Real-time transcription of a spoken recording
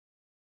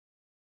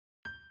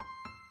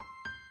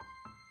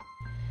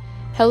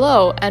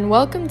Hello, and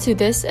welcome to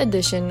this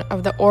edition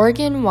of the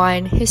Oregon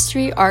Wine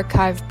History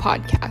Archive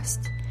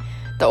podcast.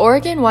 The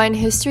Oregon Wine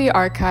History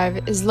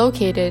Archive is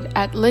located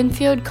at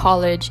Linfield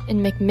College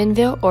in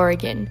McMinnville,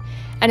 Oregon,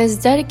 and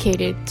is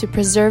dedicated to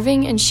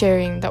preserving and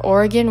sharing the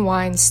Oregon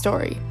wine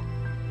story.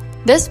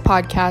 This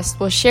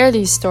podcast will share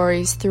these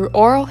stories through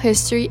oral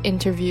history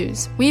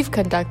interviews we've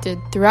conducted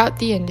throughout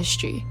the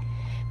industry.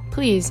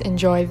 Please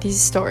enjoy these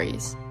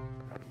stories.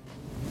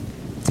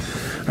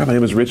 Hi, my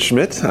name is Rich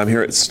Schmidt. I'm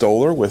here at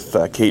Stoller with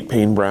Kate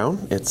Payne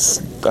Brown. It's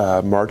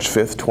March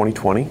 5th,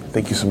 2020.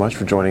 Thank you so much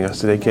for joining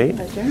us today, Kate.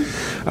 My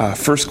pleasure.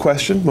 First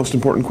question, most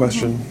important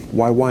question,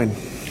 why wine?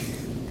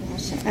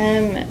 Gosh,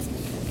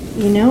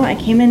 I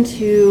came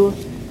into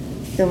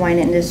the wine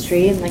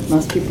industry like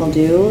most people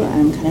do,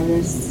 kind of in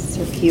a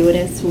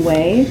circuitous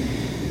way.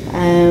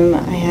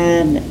 I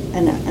had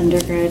an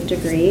undergrad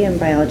degree in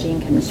biology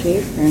and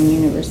chemistry from the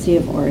University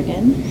of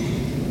Oregon,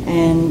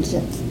 and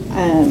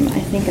I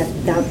think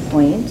at that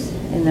point,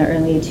 in the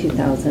early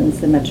 2000s,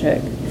 the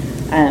metric,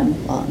 I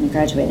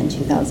graduated in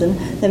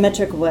 2000, the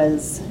metric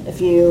was if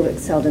you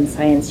excelled in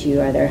science, you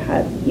had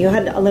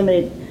a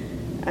limited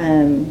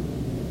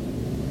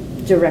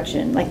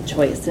direction, like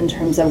choice, in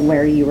terms of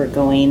where you were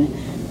going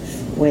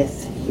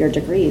with your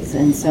degrees.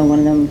 And so one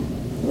of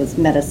them was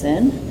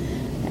medicine,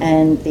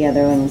 and the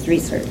other one was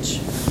research.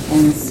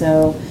 And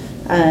so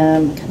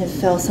kind of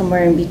fell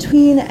somewhere in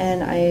between,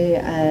 and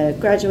I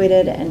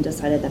graduated and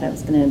decided that I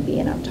was going to be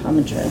an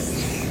optometrist.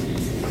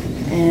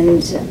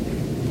 And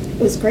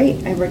it was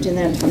great. I worked in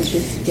the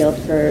optometry field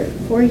for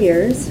 4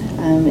 years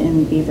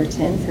in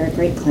Beaverton for a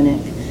great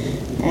clinic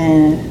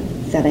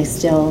that I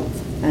still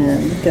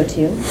go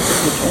to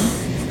as a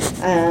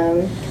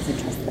patron because I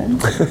trust them.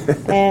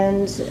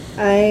 And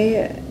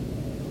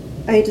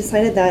I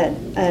decided that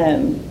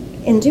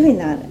in doing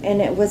that, and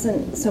it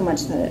wasn't so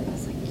much that I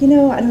was like,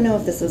 I don't know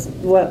if this is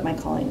what my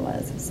calling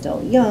was. I was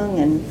still young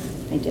and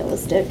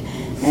idealistic,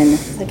 and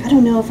it's like, I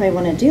don't know if I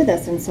want to do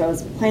this. And so I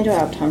was applying to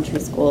optometry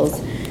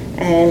schools,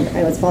 and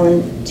I was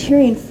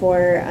volunteering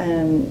for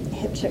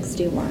Hip Chicks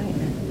Do Wine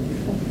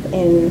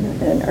in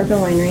an urban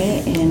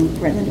winery in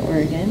Portland,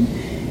 Oregon.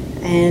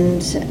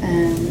 And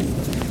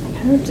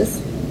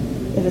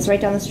it was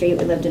right down the street.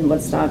 We lived in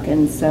Woodstock,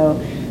 and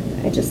so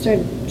I just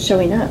started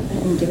showing up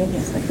and doing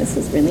things like, this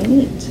is really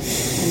neat. And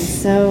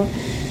so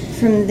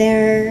from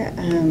there,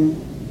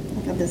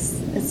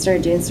 I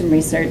started doing some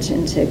research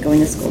into going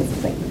to school.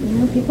 It's like,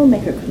 people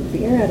make a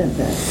career out of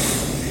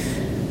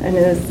this. And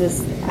it was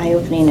this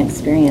eye-opening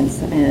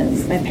experience.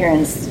 And my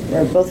parents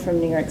were both from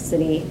New York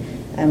City,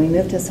 and we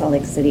moved to Salt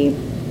Lake City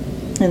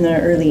in the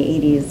early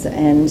 80s.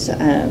 And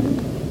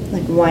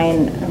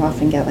wine, I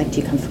often get do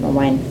you come from a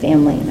wine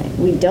family? And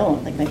we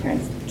don't. My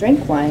parents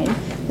drank wine,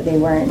 but they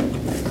weren't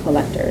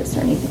collectors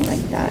or anything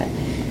like that.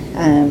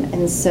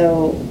 And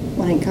so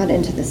when I got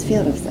into this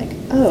field, I was like,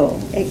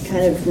 it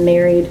kind of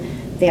married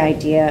the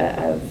idea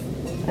of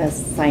a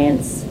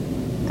science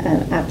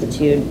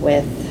aptitude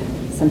with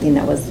something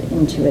that was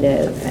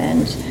intuitive.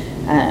 And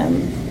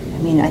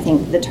I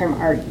think the term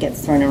art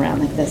gets thrown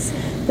around,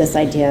 this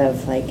idea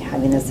of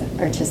having this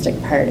artistic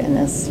part and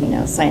this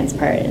science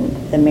part, and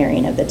the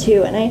marrying of the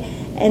two. And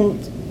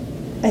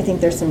I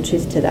think there's some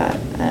truth to that.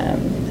 I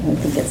don't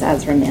think it's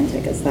as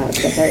romantic as that,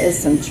 but there is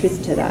some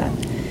truth to that.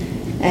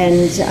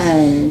 And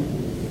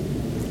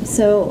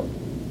so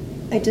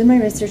I did my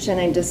research, and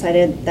I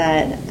decided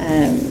that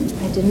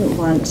I didn't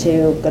want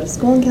to go to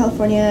school in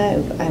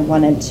California. I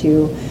wanted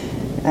to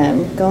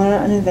go on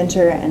an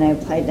adventure, and I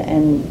applied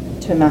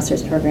to a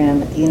master's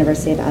program at the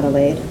University of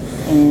Adelaide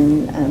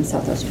in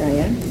South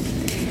Australia,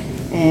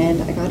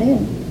 and I got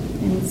in.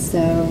 And so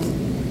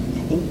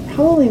I think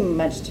probably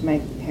much to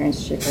my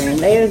parents' chagrin,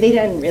 they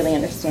didn't really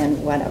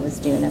understand what I was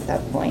doing at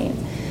that point.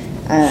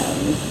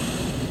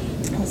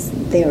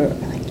 They were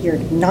like, you're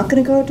not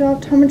going to go to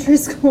optometry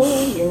school,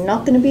 you're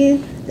not going to be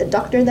the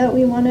doctor that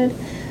we wanted.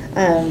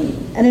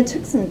 And it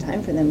took some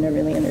time for them to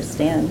really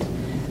understand.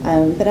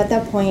 But at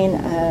that point,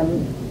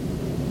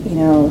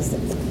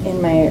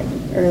 in my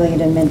early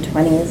to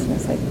mid-20s, I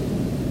was like,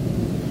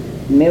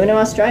 moving to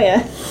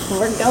Australia,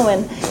 we're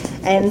going.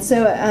 And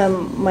so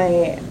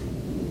my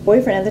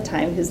boyfriend at the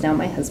time, who's now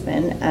my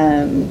husband,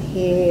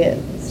 he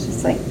was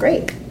just like,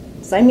 great,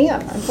 sign me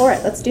up, I'm for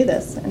it, let's do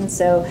this. And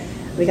so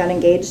we got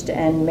engaged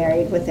and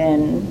married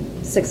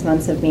within 6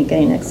 months of me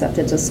getting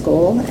accepted to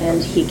school,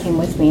 and he came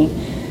with me,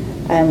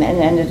 and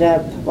ended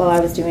up, while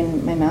I was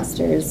doing my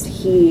master's,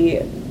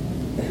 who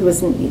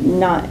was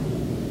not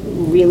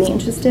really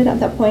interested at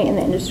that point in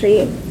the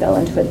industry, fell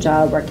into a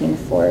job working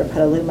for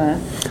Petaluma,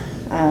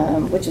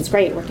 which is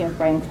great, working with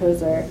Brian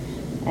Crozer,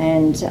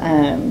 and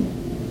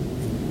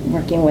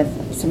working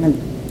with some of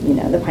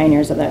the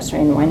pioneers of the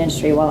Australian wine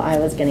industry. While I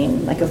was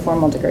getting a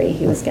formal degree,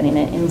 he was getting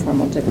an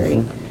informal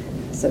degree,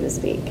 so to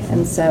speak.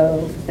 And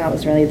so that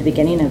was really the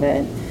beginning of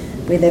it.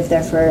 We lived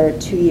there for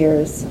 2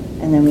 years,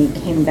 and then we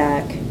came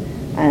back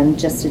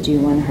just to do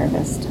one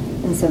harvest.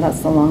 And so that's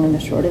the long and the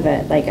short of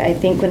it. I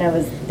think when I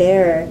was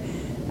there,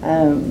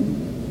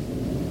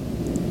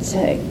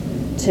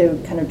 to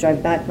kind of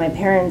drive back, my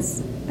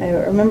parents I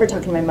remember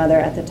talking to my mother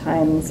at the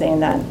time and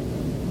saying that,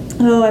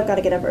 oh, I've got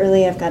to get up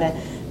early, I've got to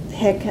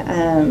pick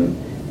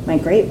my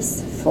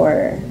grapes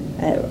for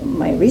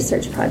my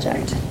research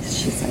project.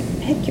 She's like,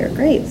 pick your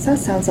grapes? That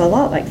sounds a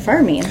lot like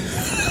farming.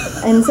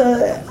 And so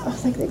I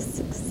was like, it's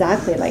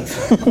exactly like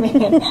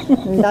farming.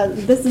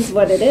 This is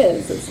what it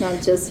is. It's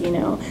not just,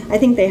 I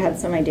think they had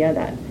some idea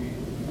that,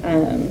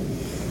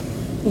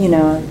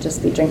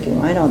 just be drinking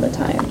wine all the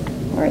time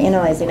or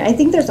analyzing. I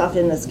think there's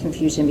often this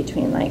confusion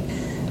between like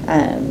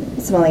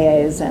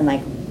sommeliers and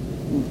like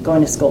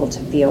going to school to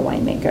be a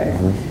winemaker.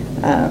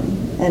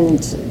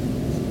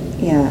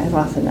 I've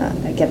often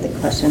I get the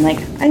question like,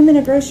 I'm in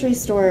a grocery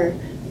store,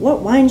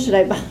 what wine should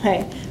I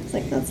buy? It's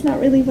like, that's not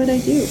really what I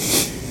do.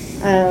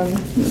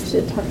 You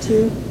should talk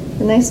to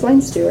the nice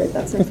wine steward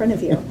that's in front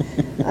of you.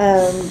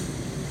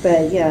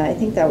 But yeah, I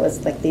think that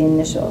was like the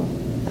initial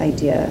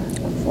idea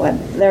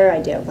of their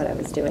idea of what I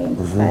was doing.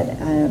 But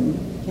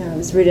it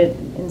was rooted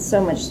in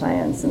so much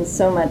science and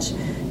so much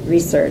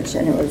research,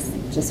 and it was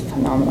just a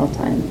phenomenal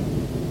time.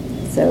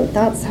 So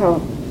that's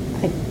how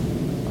I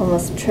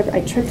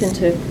tripped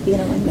into being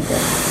a winemaker,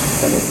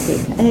 so to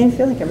speak. And I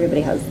feel like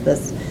everybody has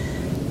this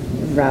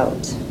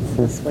route,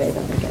 this way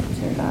that they get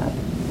to that,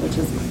 which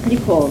is pretty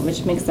cool,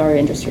 which makes our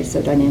industry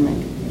so dynamic.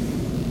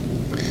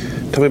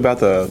 Tell me about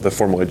the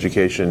formal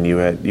education. You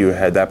had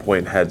at that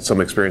point had some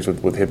experience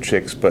with Hip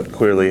Chicks, but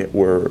clearly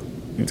were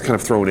kind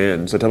of thrown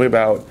in. So tell me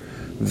about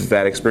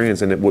that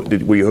experience, and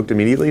were you hooked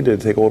immediately? Did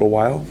it take a little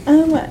while?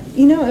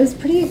 It was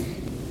pretty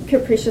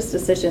capricious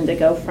decision to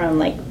go from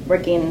like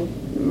working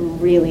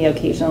really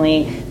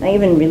occasionally, not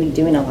even really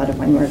doing a lot of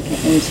wine work,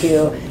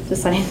 into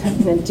deciding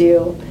I'm going to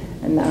do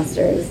a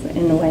master's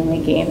in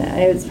winemaking.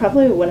 It was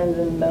probably one of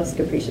the most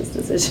capricious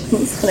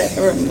decisions that I've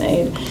ever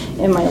made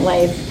in my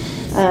life,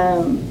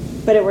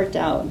 but it worked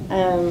out.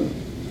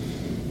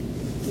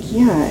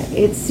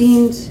 It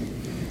seemed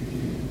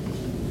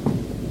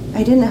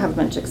I didn't have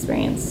much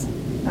experience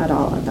at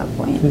all at that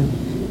point.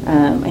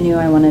 I knew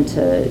I wanted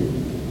to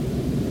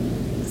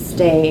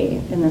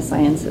stay in the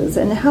sciences,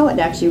 and how it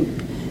actually,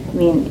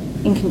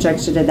 in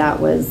conjunction to that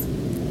was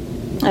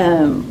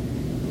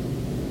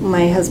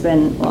my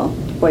husband,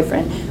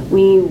 boyfriend,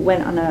 we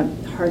went on a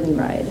Harley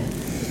ride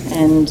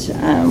and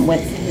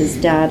with his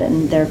dad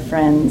and their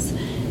friends,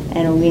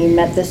 and we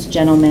met this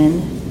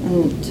gentleman,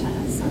 and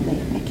sadly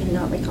I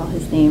cannot recall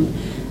his name,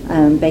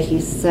 but he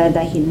said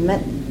that he'd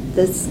met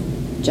this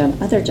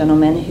other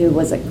gentleman who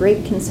was a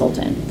grape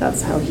consultant.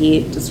 That's how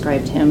he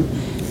described him.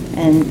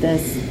 And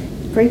this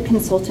grape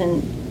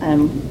consultant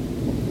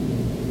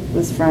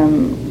was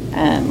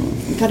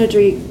got a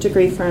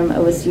degree from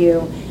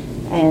OSU,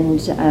 and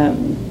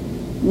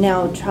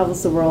now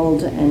travels the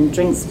world and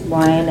drinks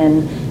wine,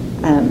 and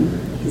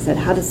he said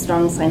had a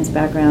strong science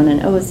background,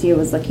 and OSU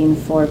was looking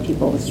for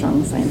people with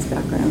strong science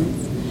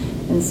backgrounds.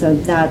 And so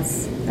that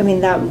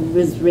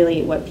was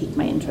really what piqued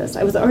my interest.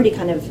 I was already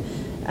kind of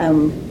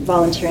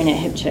volunteering at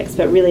Hip Chicks,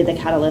 but really the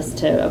catalyst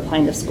to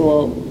applying to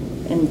school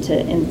and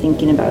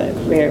thinking about a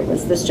career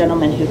was this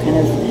gentleman who kind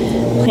of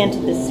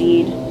planted the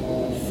seed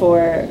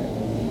for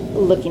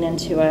looking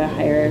into a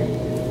higher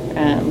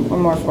or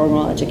more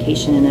formal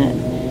education in it.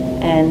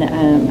 And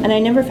I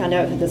never found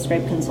out who this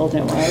grape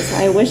consultant was.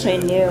 I wish I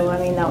knew.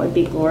 That would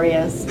be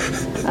glorious.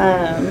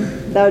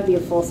 That would be a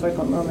full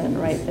circle moment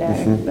right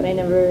there. But I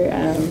never,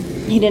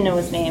 he didn't know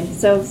his name.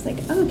 So I was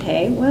like,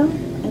 okay, well,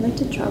 I like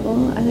to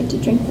travel. I like to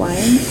drink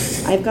wine.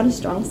 I've got a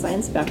strong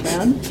science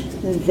background.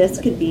 This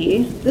could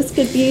be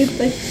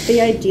like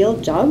the ideal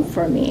job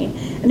for me.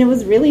 And it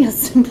was really as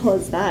simple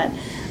as that.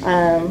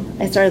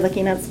 I started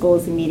looking at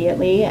schools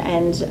immediately,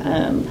 and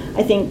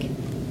I think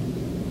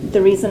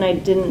the reason I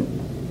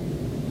didn't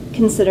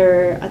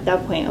consider at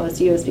that point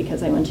OSU is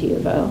because I went to U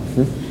of O.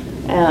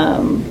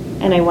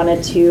 And I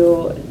wanted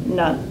to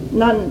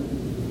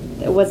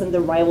it wasn't the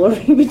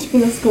rivalry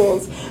between the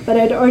schools, but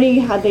I'd already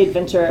had the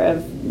adventure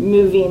of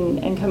moving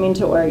and coming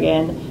to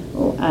Oregon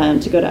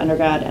to go to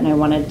undergrad, and I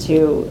wanted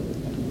to,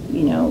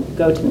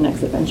 go to the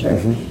next adventure.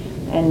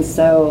 And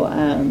so,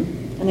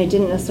 and I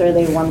didn't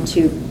necessarily want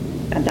to,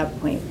 at that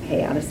point,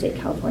 pay out-of-state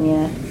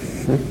California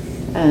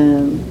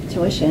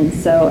tuition.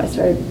 So I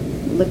started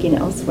looking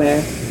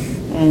elsewhere,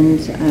 and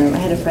I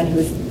had a friend who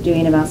was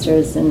doing a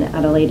master's in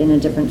Adelaide in a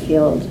different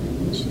field,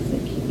 and she's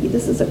like,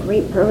 this is a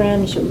great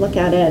program, you should look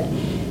at it.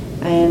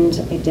 And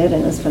I did,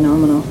 and it was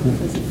phenomenal.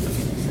 It was a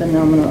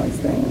phenomenal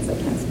experience. I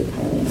can't speak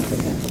highly enough of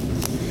it.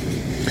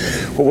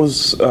 What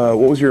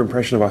was your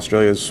impression of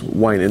Australia's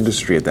wine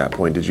industry at that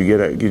point? Did you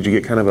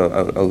get kind of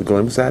a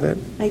glimpse at it?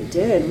 I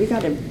did. We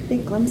got a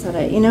big glimpse at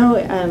it.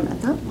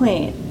 At that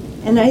point,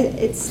 and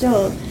it's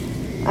still,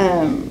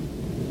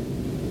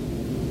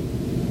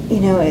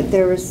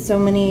 there were so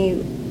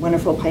many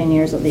wonderful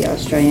pioneers of the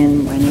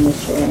Australian wine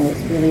industry, and I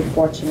was really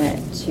fortunate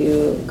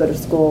to go to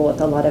school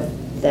with a lot of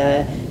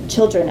the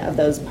children of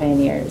those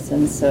pioneers,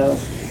 and so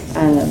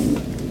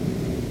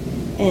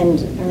and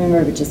I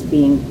remember just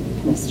being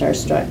kind of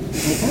starstruck,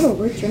 like, oh,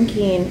 we're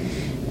drinking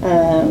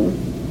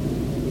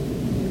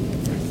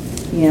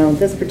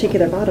this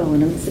particular bottle,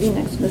 and I'm sitting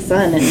next to the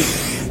sun, and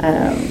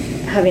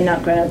having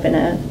not grown up in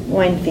a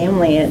wine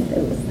family, it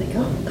was like,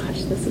 oh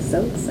gosh, this is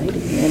so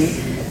exciting, and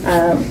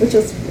it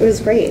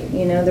was great.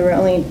 You know, there were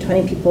only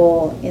 20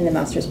 people in the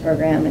master's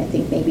program, and I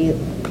think maybe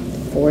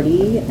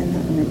 40 in the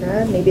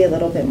undergrad, maybe a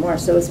little bit more.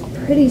 So it was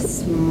pretty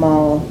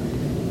small.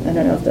 I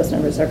don't know if those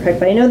numbers are correct,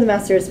 but I know the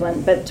master's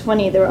one. But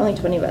 20, there were only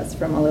 20 of us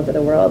from all over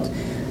the world.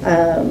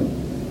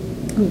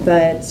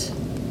 But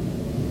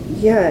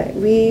yeah,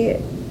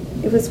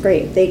 it was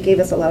great. They gave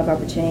us a lot of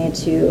opportunity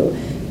to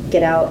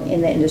get out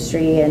in the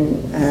industry,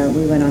 and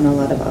we went on a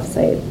lot of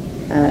offsite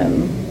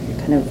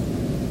kind of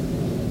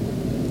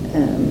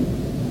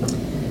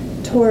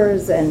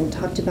tours and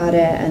talked about it,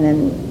 and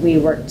then we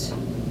worked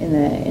in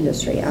the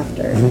industry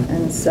after. Mm-hmm.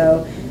 And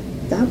so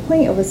at that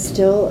point it was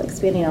still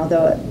expanding,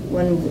 although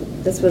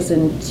when this was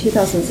in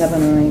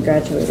 2007 when I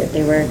graduated,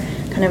 they were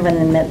kind of in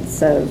the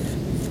midst of,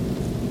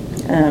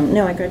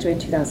 no, I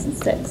graduated in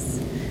 2006.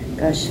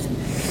 Gosh.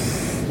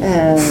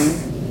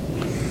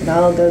 It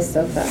all goes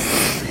so fast.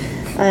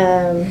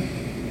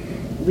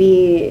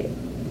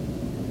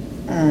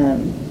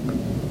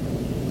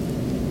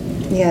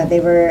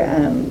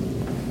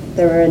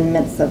 They were in the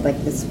midst of like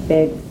this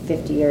big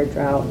 50-year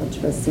drought, which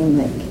seemed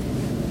like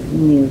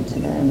new to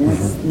them.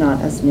 It's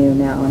not as new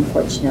now,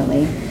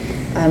 unfortunately.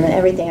 And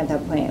everything at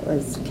that point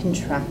was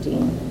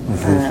contracting.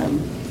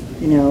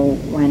 You know,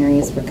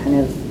 wineries were kind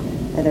of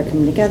either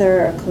coming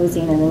together or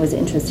closing, and it was an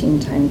interesting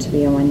time to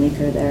be a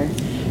winemaker there.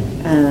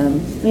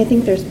 I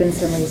think there's been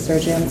some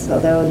resurgence,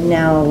 although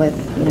now with,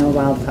 you know,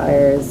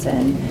 wildfires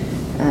and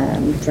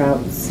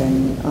droughts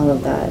and all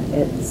of that,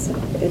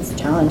 it's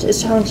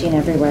challenging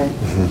everywhere.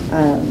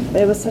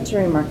 But it was such a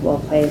remarkable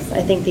place.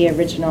 I think the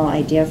original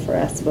idea for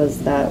us was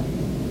that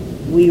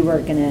we were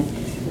going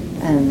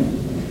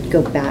to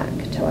go back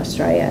to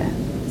Australia.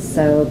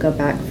 So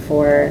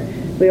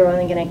we were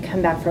only going to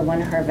come back for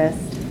one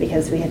harvest,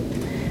 because we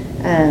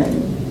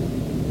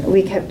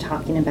kept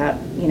talking about,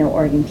 you know,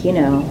 Oregon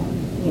Pinot.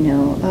 You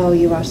know, oh,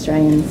 you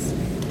Australians,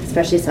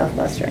 especially South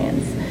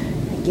Australians,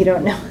 you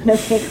don't know how to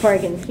make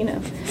Oregon Pinot,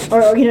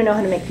 or you don't know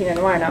how to make Pinot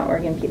Noir, not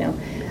Oregon Pinot.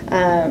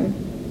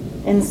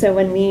 And so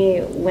when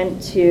we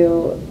went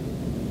to,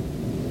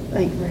 we're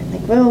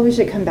like, well, we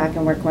should come back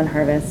and work one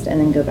harvest and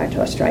then go back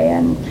to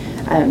Australia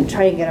and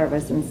try to get our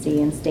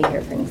residency and stay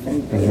here for an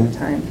extended period of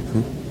time.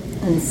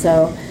 And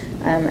so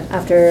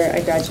after I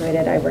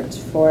graduated, I worked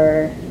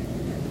for,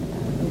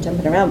 I'm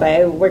jumping around, but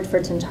I worked for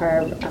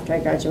Tintara after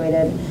I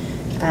graduated,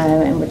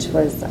 and which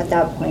was at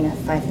that point a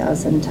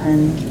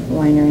 5,000-ton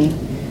winery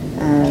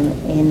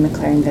in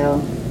McLaren Vale,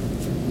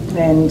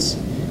 and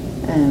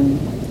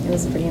it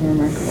was pretty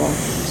remarkable.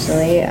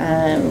 Actually,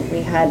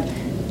 we had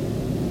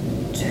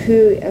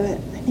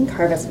I think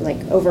harvest was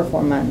like over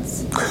 4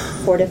 months,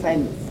 4 to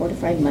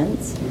 5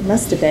 months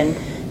must have been,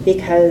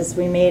 because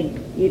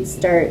you'd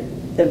start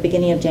the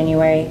beginning of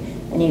January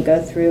and you go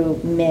through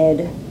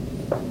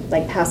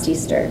like past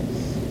Easter,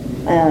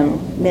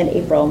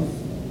 mid-April.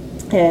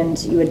 And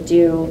you would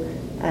do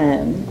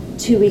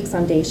 2 weeks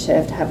on day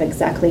shift, have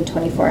exactly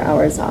 24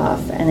 hours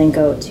off, and then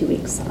go 2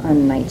 weeks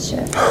on night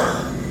shift.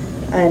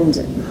 And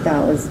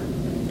that was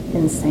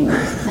insane.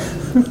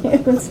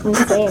 It was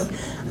insane.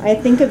 I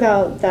think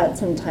about that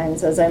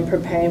sometimes as I'm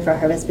preparing for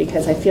harvest,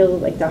 because I feel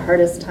like the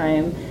hardest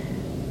time,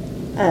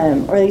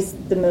 or at least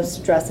the most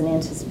stress and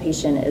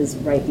anticipation, is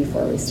right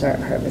before we start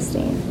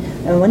harvesting.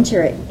 And once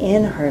you're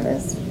in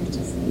harvest,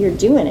 you're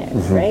doing it,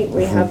 right?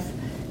 We have,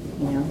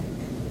 you know,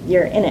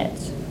 you're in it.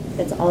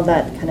 It's all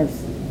that kind of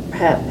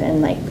prep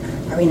and like,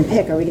 are we going to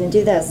pick? Are we going to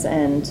do this?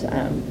 And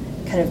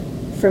kind of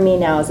for me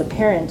now as a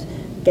parent,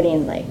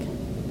 getting like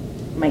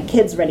my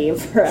kids ready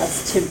for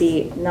us to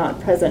be not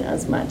present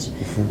as much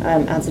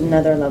adds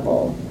another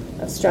level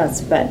of stress.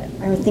 But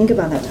I would think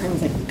about that time,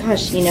 it's like,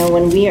 gosh, you know,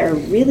 when we are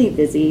really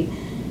busy,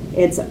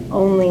 it's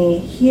only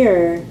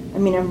here. I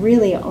mean, I'm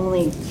really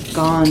only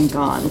gone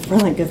for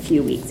like a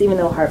few weeks, even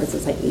though harvest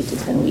is like 8 to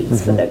 10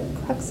 weeks. But the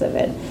crux of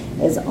it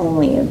is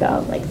only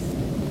about like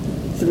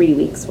 3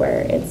 weeks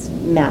where it's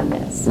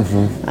madness,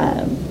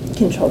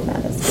 controlled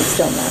madness, but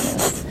still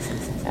madness.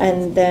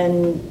 And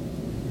then,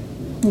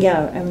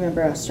 yeah, I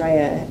remember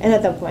Australia, and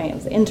at that point I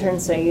was an intern,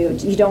 so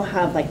you don't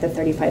have like the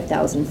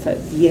 35,000-foot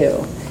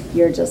view.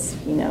 You're just,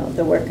 you know,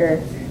 the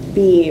worker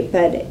bee,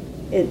 but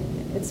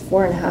it's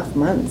 4.5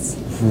 months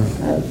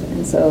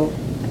and so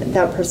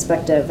that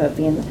perspective of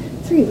being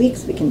 3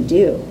 weeks we can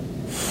do.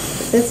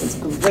 This is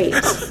great.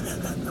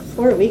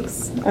 4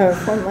 weeks, or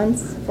 4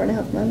 months,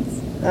 4.5 months,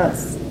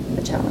 that's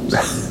a challenge.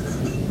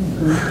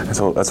 That's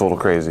a little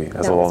crazy.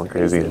 That's a little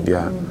crazy.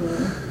 Yeah.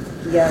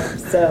 Yeah,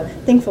 so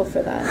thankful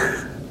for that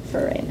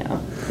for right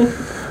now.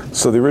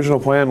 So the original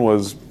plan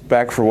was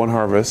back for one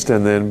harvest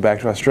and then back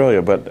to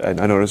Australia, but I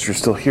noticed you're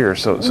still here.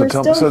 So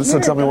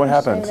tell me what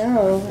happened. I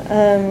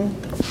know.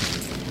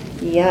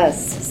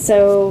 Yes.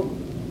 So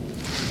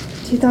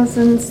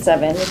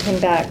 2007, we came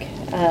back.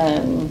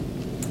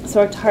 So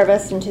our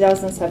harvest in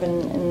 2007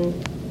 in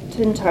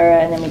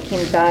Tintara, and then we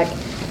came back.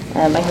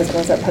 My husband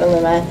was at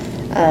Petaluma.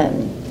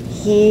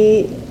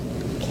 He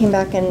came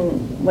back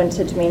and went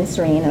to Domaine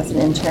Serene as an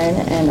intern,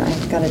 and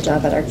I got a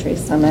job at Archery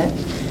Summit.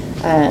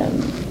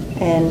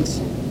 and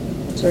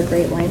which are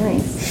great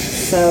wineries.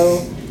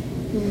 So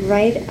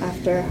right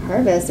after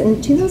harvest,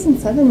 and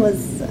 2007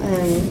 was,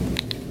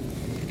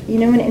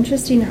 an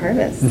interesting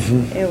harvest.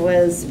 It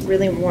was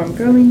really warm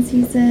growing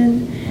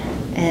season,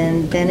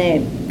 and then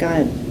it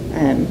got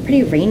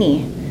pretty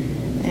rainy,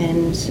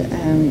 and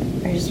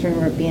I just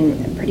remember it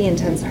being a pretty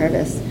intense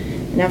harvest.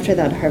 And after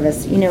that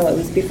harvest, it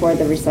was before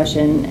the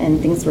recession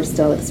and things were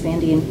still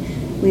expanding,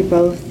 we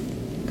both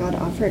got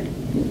offered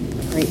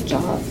great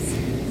jobs.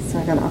 So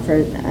I got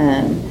offered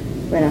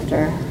right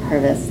after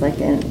harvest,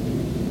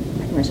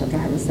 pretty much after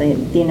harvest, the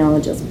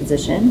enologist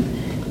position,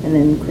 and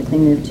then quickly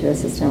moved to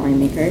assistant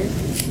winemaker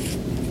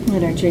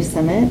at Archery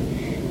Summit.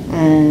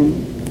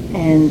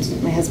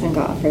 And my husband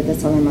got offered the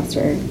cellar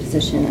master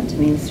position at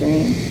Domaine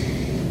Distillery.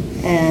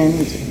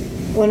 And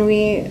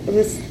it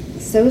was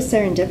so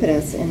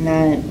serendipitous in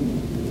that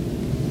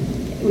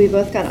we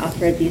both got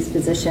offered these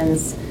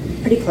positions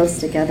pretty close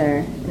together,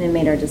 and it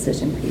made our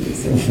decision pretty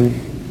easy.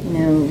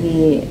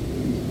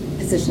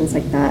 Positions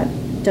like that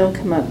don't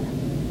come up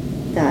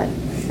that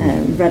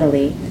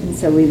readily, and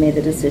so we made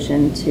the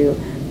decision to,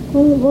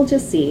 we'll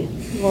just see.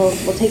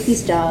 We'll take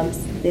these jobs.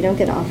 They don't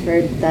get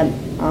offered that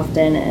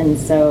often, and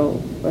so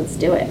let's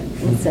do it.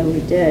 And so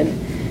we did.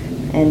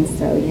 And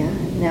so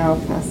now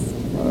that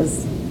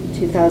was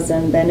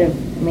 2000,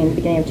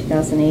 beginning of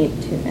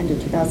 2008 to end of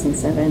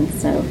 2007,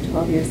 so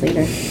 12 years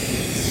later,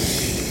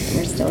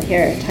 we're still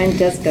here. Time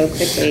does go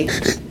quickly.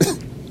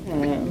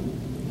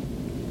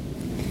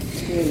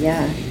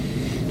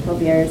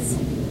 12 years,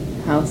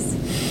 house,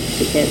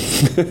 2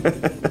 kids. It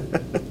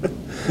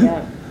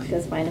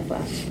goes by in a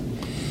flash.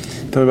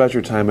 Tell me about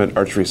your time at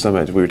Archery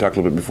Summit. We were talking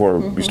a little bit before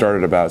we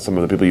started about some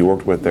of the people you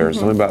worked with there. So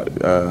tell me about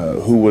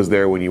who was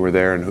there when you were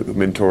there, and who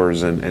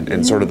mentors,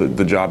 and sort of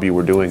the job you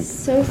were doing.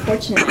 So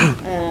fortunate,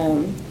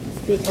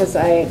 because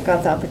I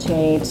got the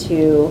opportunity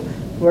to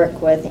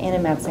work with Anna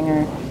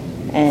Matzinger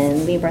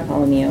and Lee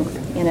Bartholomew.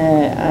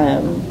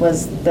 Anna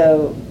was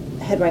the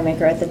head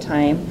winemaker at the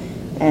time,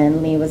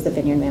 and Lee was the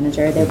vineyard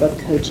manager. They're both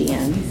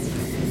co-GMs.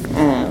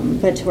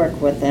 But to work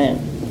with it.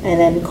 And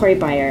then Corey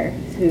Beyer,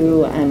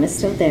 who is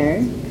still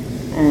there.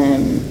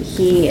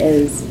 He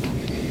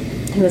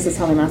was a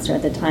cellar master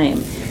at the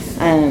time.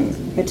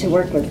 But to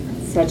work with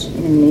such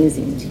an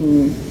amazing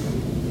team.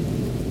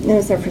 I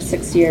was there for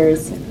 6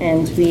 years,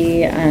 and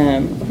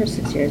over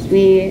 6 years,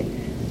 it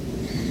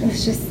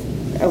was just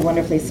a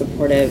wonderfully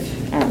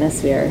supportive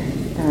atmosphere.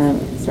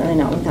 Certainly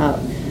not without,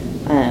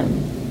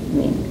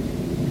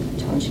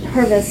 challenging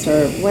harvest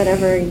or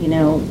whatever,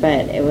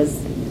 but it was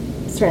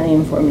certainly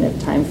an informative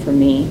time for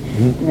me,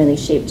 and really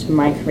shaped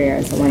my career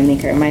as a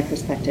winemaker and my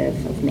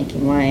perspective of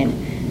making wine.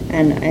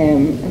 And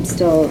I'm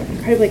still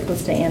incredibly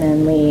close to Anna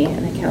and Lee,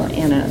 and I count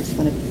Anna as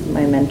one of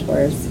my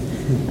mentors,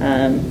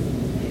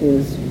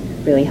 who's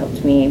really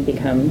helped me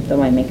become the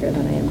winemaker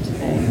that I am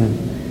today.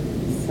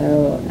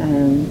 So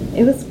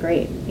it was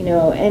great,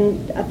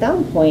 and at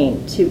that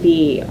point to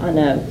be on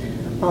a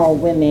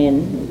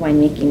all-women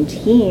winemaking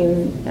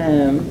team,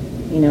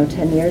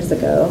 10 years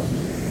ago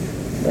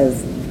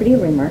was pretty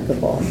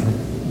remarkable.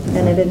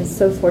 And I've been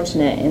so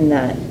fortunate in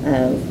that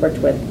worked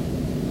with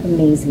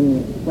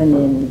amazing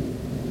women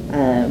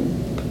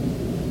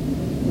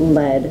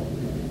led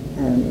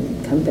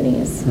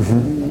companies for the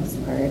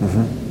most part,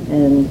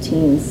 and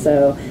teams.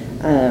 So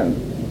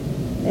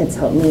it's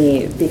helped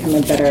me become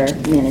a better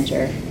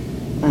manager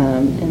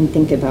and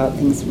think about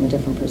things from a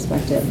different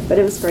perspective. But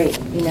it was great,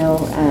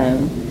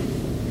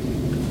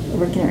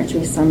 working at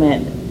Archery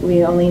Summit.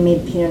 We only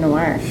made Pinot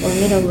Noir. Well, we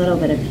made a little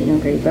bit of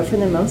Pinot Gris, but for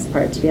the most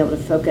part, to be able to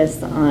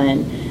focus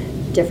on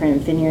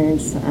different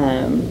vineyards,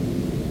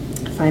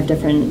 5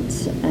 different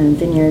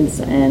vineyards,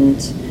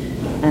 and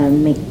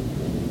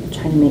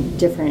try to make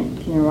different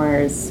Pinot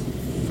Noirs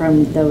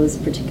from those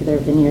particular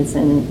vineyards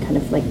in kind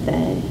of like the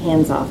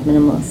hands-off,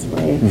 minimalist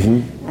way.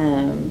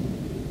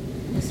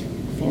 It was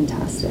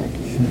fantastic.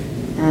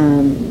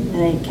 And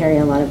I carry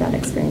a lot of that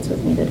experience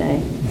with me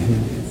today.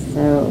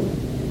 So,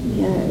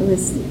 it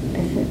was.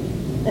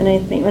 And I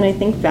think when I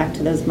think back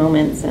to those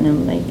moments, and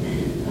I'm like,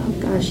 oh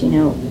gosh,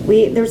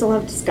 there was a lot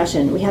of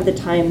discussion. We had the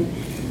time,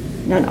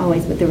 not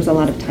always, but there was a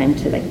lot of time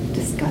to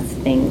discuss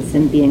things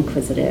and be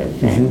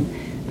inquisitive and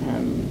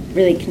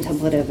really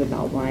contemplative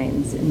about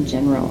wines in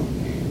general.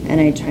 And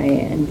I try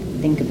and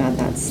think about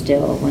that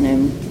still when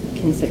I'm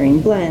considering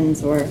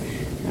blends, or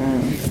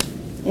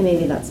and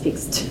maybe that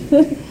speaks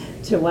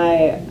to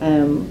why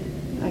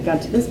I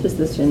got to this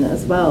position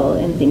as well,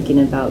 in thinking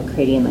about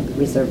creating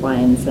reserve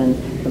wines and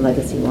the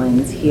legacy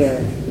wines here,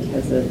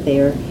 because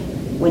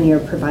when you're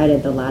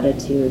provided the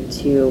latitude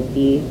to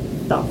be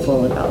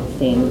thoughtful about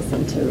things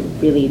and to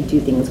really do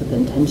things with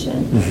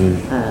intention,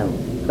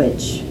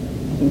 which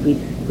I think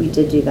we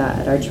did do that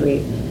at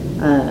Archery,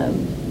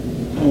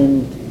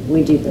 and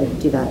we do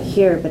that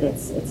here, but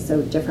it's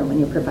so different when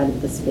you're provided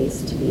the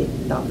space to be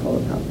thoughtful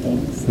about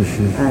things.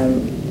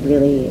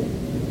 Really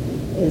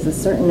is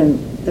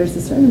there's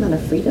a certain amount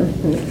of freedom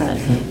in that,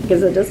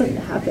 because it doesn't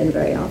happen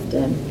very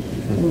often.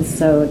 And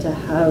so to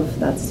have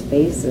that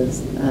space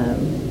is a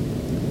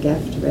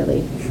gift,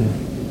 really.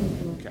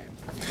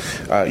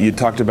 You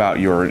talked about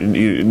your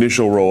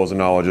initial role as a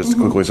enologist,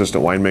 quickly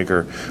assistant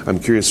winemaker. I'm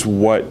curious,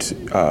 what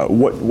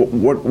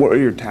are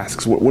your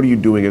tasks? What are you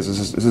doing as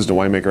assistant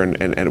winemaker,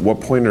 and at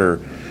what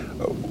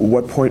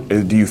point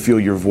do you feel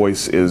your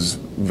voice is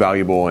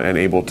valuable and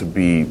able to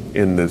be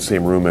in the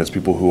same room as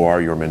people who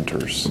are your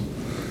mentors?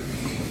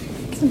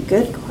 That's a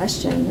good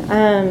question.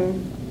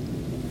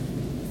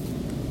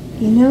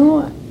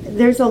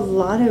 There's a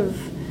lot of,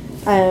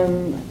 I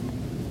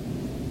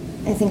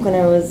think when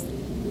I was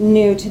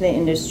new to the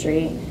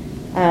industry,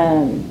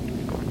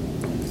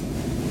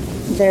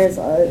 there's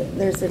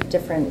a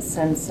different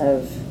sense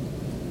of,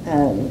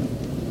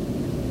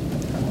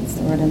 what's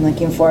the word I'm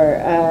looking for?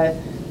 I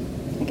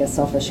guess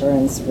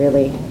self-assurance,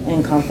 really,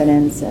 and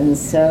confidence. And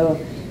so,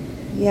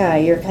 yeah,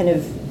 you're kind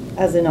of,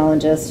 as an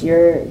enologist,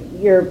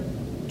 you're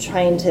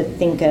trying to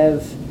think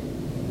of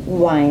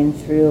wine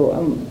through,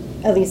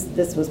 at least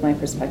this was my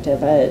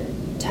perspective, a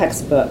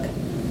textbook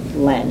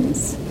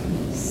lens.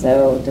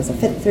 So does it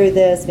fit through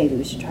this? Maybe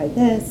we should try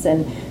this.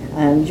 And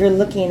you're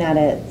looking at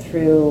it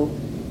through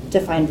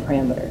defined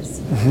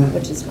parameters,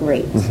 which is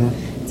great.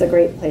 It's a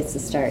great place to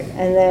start.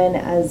 And then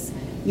as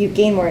you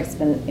gain more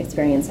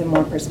experience and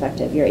more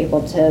perspective, you're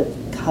able to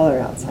color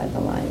outside the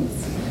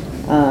lines.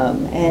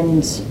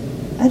 And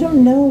I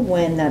don't know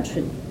when that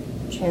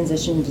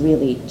transition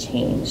really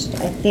changed.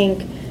 I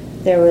think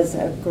there was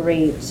a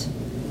great,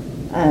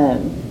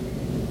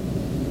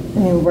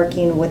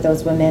 working with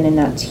those women in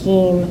that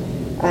team,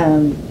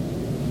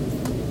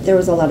 there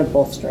was a lot of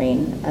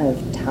bolstering of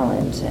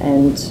talent,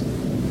 and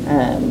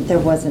there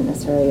wasn't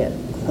necessarily a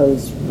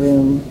closed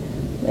room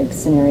like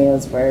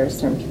scenarios where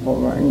certain people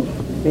weren't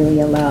really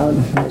allowed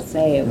per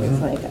se. It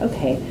was like,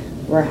 okay,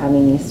 we're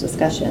having these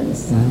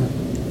discussions.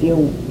 If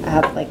you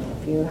have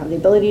the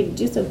ability to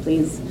do so,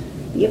 please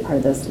be a part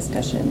of those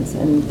discussions.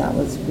 And that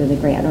was really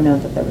great. I don't know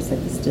that there was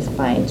like this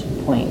defined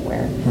point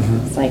where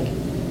it's like,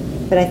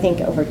 but I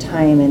think over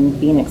time and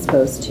being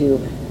exposed to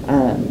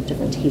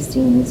different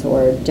tastings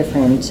or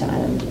different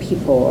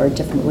people or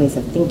different ways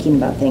of thinking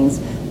about things,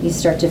 you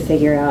start to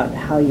figure out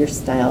how your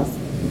style,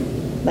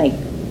 like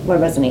what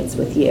resonates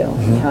with you,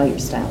 and how your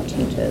style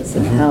changes,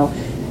 and how,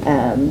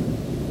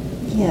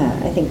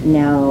 I think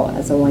now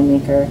as a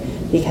winemaker,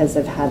 because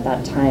I've had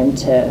that time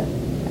to,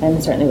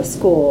 and certainly with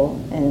school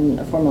and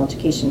a formal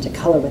education, to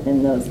color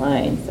within those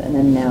lines, and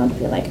then now to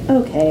be like,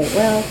 okay,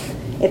 well,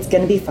 it's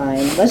going to be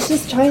fine. Let's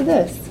just try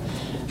this.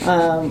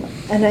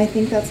 And I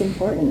think that's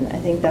important. I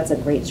think that's a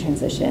great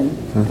transition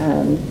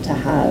to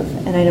have.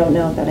 And I don't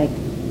know that I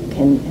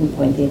can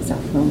pinpoint the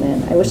exact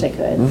moment. I wish I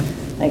could.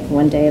 Like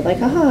one day, like,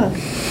 aha,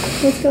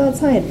 let's go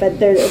outside. But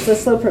it's a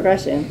slow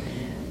progression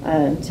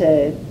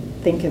to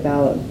think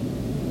about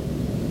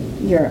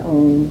your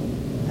own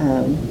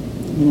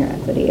your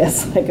equity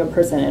as like a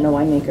person and a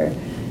winemaker,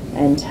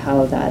 and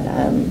how that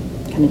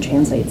kind of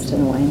translates to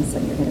the wines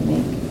that you're going to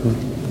make.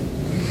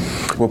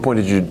 What point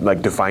did you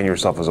define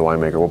yourself as a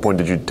winemaker? What point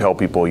did you tell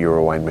people you were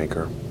a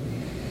winemaker?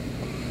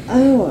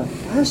 Oh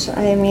gosh,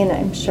 I mean,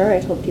 I'm sure I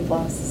told people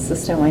I was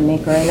assistant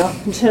winemaker. I know,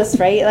 just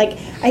right. Like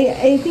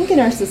I think in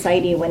our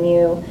society, when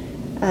you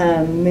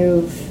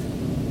move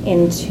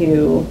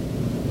into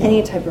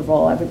any type of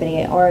role,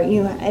 everybody, or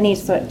any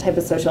type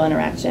of social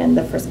interaction,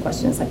 the first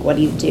question is like, what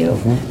do you do,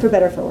 for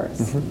better or for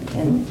worse,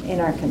 in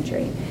our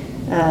country?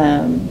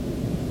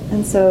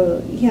 And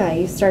so, yeah,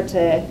 you start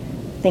to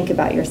think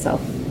about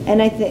yourself,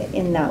 and I think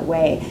in that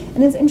way.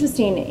 And it's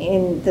interesting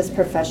in this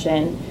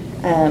profession.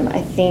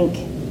 I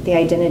think the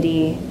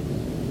identity,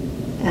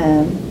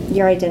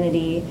 your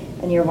identity,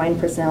 and your wine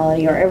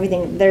personality, or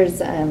everything. There's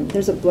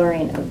a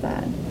blurring of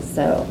that,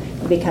 so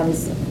it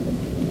becomes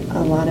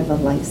a lot of a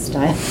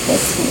lifestyle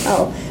as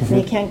well, and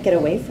you can't get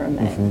away from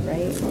it,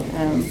 right?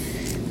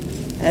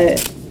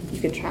 You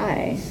could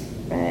try,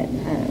 but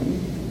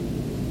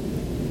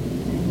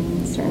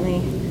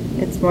certainly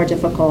it's more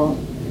difficult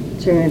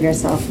to remove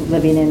yourself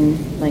living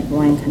in like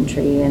wine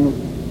country and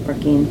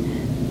working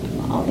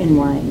in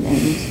wine,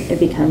 and it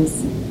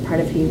becomes part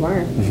of who you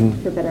are,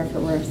 for better or for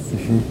worse.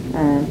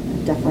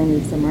 It definitely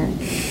leaves a mark.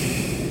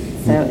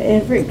 So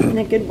in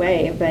a good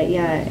way, but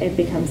yeah, it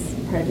becomes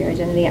part of your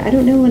identity. I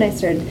don't know when I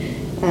started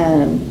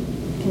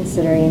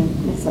considering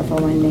myself a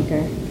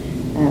winemaker.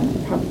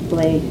 I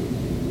probably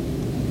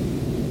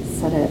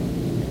said it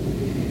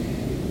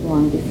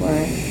long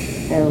before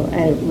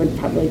I would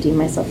probably deem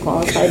myself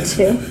qualified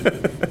to,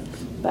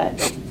 but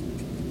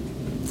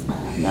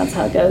that's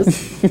how it goes.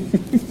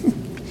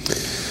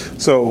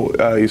 So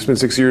you spent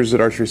 6 years at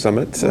Archery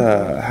Summit.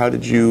 How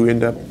did you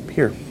end up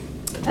here?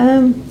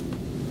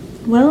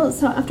 Well,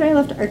 so after I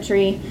left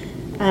archery,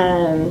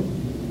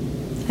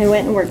 I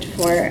went and worked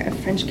for a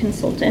French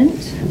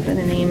consultant by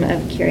the name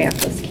of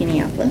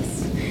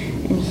Kaniopoulos,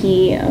 and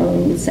he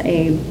owns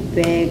a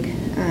big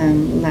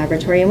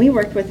laboratory, and we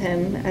worked with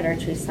him at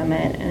Archery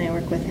Summit, and I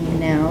work with him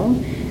now,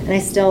 and I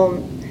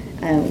still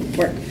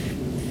work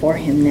for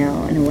him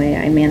now in a way.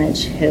 I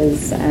manage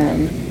his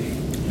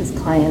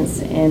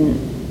clients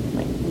in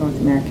like North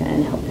America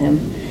and help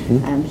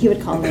him. He would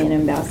call me an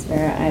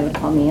ambassador. I would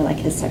call me like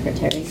his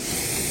secretary.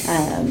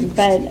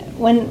 But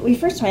when we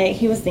first tried it,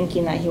 he was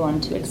thinking that he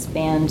wanted to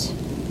expand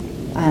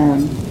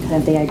kind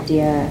of the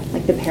idea,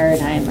 like the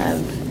paradigm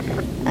of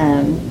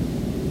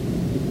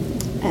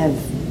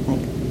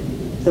like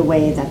the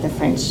way that the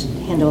French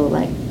handle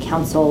like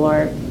counsel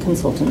or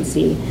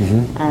consultancy,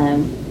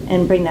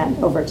 and bring that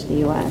over to the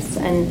U.S.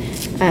 and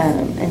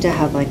to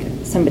have like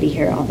somebody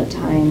here all the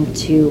time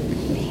to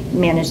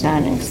manage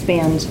that and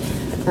expand.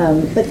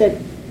 But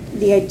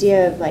the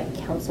idea of like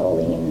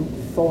counseling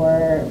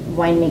for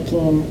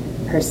winemaking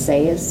per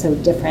se is so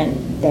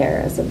different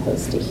there as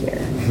opposed to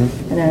here.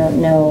 And I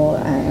don't know,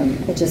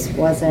 it just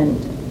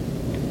wasn't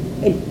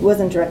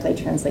directly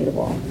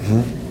translatable.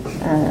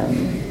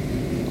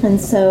 And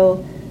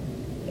so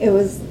I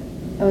was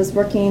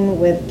working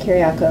with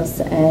Kyriakos,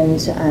 and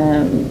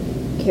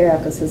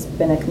Kyriakos has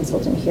been a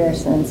consultant here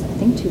since I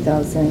think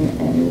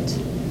 2008,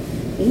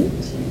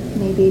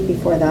 maybe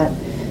before that.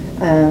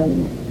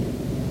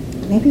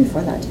 Maybe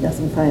before that,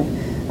 2005.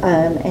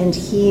 And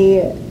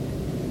he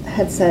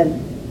had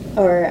said,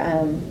 or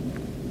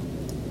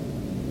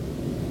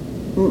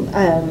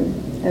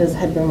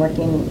had been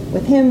working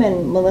with him,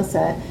 and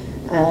Melissa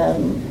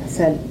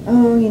said,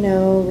 oh,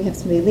 we have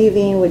somebody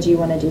leaving, would you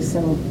want to do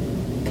some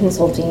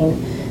consulting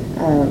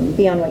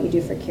beyond what you do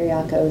for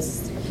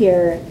Kyriakos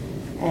here,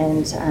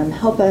 and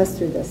help us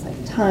through this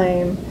like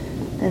time?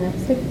 And I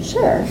was like,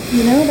 sure,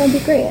 that'd be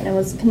great. And I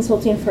was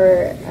consulting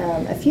for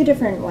a few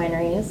different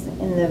wineries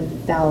in the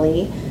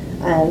valley,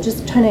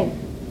 just trying to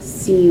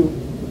see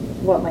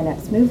what my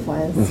next move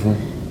was,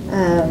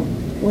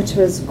 which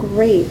was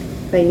great.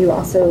 But you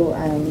also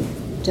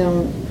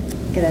don't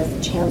get a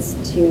chance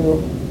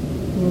to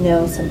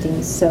know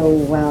something so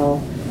well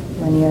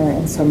when you're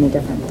in so many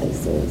different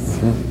places.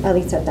 At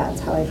least that's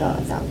how I felt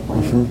at that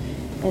point.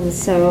 And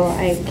so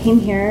I came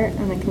here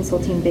on a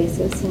consulting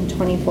basis in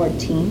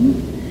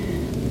 2014.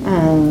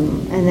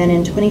 And then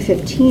in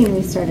 2015,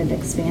 we started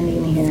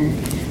expanding here.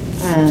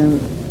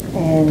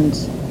 And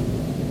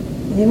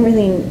we didn't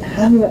really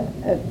have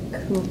a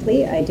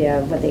complete idea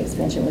of what the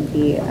expansion would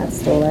be at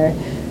Stoller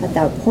at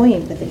that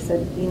point, but they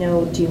said, do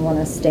you want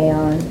to stay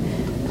on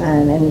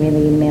and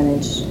really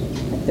manage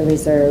like the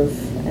reserve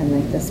and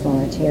like the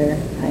smaller tier,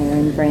 higher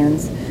end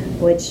brands,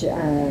 which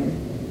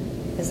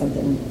is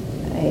something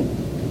I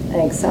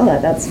excel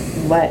at. That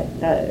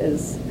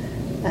is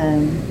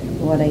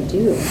what I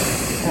do.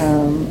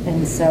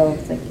 And so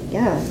it's like,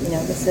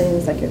 this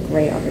seems like a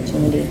great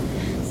opportunity.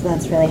 So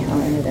that's really how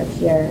I ended up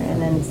here.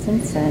 And then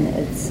since then,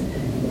 it's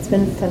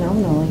been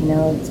phenomenal.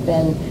 It's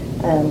been,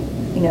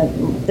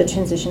 the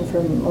transition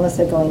from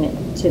Melissa going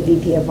to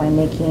VP of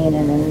winemaking,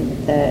 and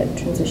then the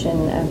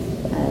transition of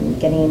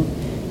getting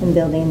and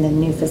building the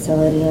new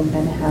facility in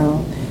Ben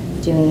Howe,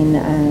 taking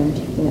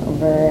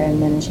over and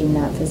managing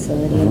that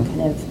facility, and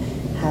kind of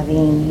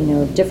having,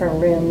 different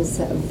rooms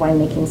of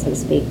winemaking, so to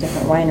speak,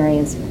 different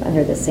wineries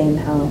under the same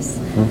house,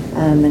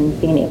 and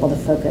being able to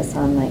focus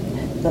on like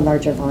the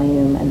larger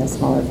volume and the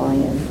smaller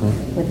volume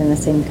within the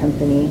same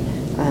company,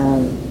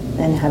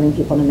 and having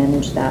people to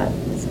manage that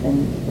has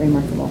been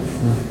remarkable.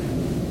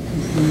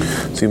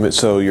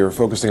 So you're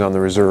focusing on the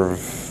reserve,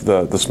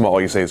 the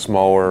small, you say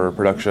smaller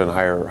production,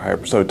 higher.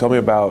 So tell me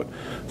about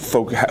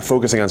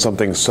focusing on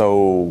something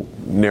so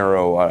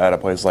narrow at a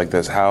place like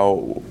this.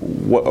 How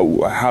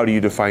do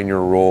you define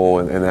your role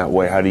in that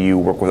way? How do you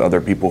work with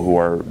other people who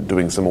are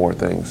doing similar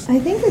things? I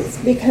think it's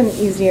become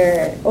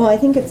easier. Well, I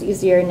think it's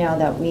easier now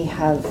that we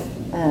have,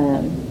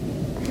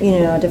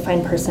 a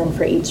defined person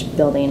for each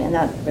building, and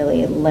that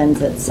really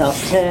lends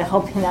itself to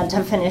helping that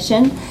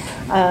definition,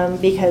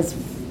 because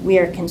we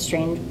are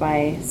constrained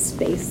by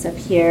space up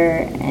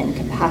here and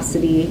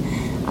capacity,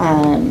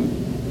 and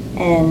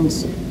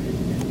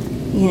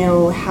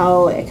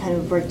how it kind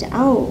of worked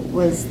out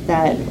was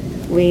that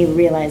we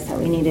realized that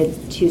we needed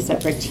two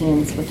separate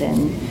teams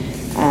within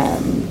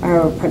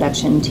our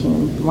production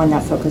team, one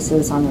that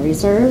focuses on the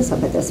reserves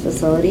up at this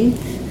facility,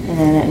 and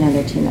then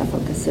another team that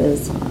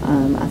focuses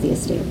at the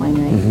estate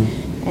winery.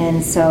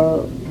 And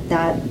so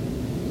that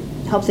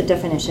helps the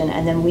definition,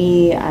 and then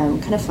we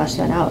kind of flesh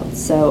that out.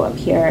 So up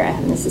here I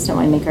have an assistant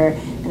winemaker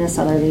and a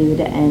cellar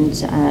lead, and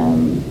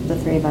the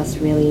three of us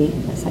really,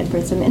 aside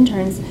from some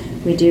interns,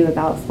 we do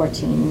about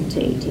 14 to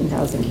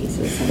 18,000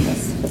 cases in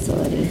this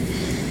facility,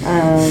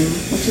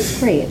 which is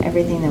great.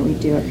 Everything that we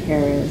do up here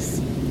is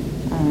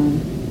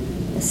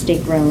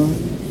estate grown,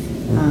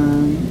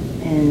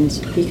 and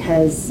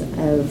because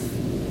of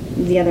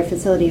the other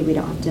facility, we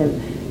don't have to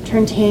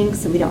turn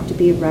tanks, and we don't have to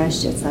be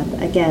rushed. It's that,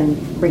 again,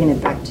 bringing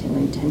it back to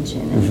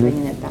intention and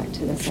bringing it back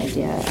to this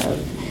idea of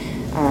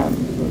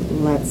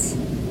let's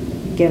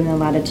give them the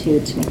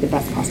latitude to make the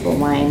best possible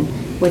wine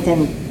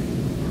within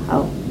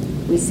how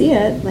we see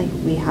it, like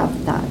we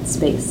have that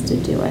space to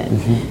do it.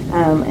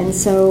 And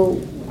so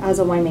as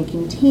a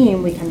winemaking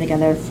team, we come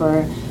together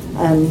for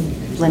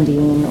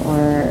blending,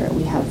 or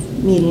we have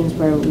meetings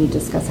where we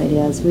discuss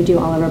ideas. We do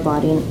all of our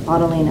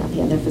bottling at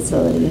the other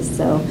facilities,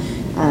 so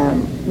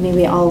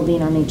we all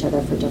lean on each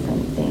other for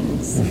different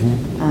things.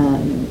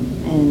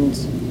 And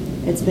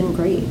it's been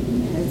great.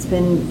 It's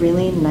been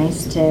really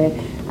nice to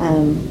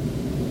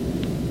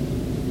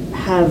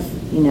have,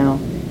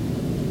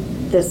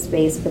 this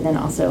space, but then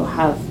also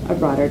have a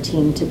broader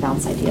team to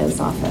bounce ideas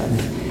off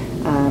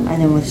of.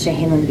 And then with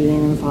Shahanlin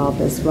being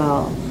involved as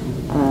well,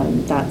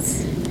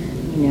 that's,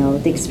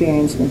 the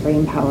experience and the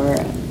brain power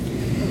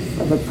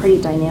of a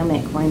pretty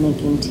dynamic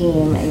winemaking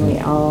team, and we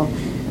all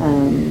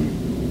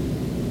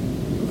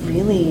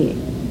really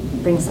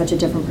bring such a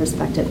different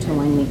perspective to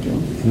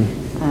winemaking,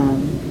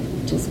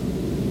 which is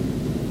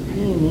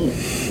pretty unique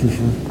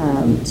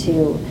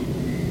to,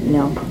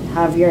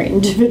 have your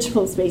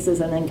individual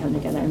spaces and then come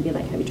together and be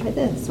like, have you tried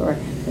this? Or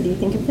what do you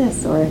think of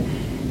this? Or,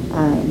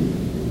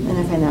 and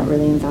I find that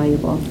really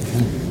invaluable.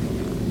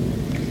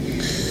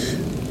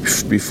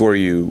 Before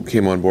you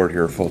came on board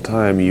here full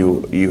time,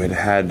 you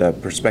had a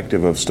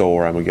perspective of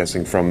Stoller, I'm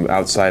guessing, from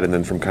outside and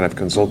then from kind of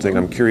consulting.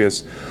 I'm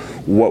curious,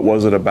 what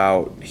was it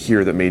about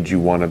here that made you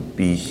want to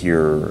be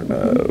here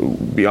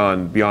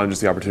beyond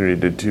just the opportunity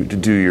to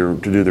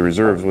do the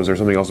reserves? Was there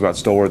something else about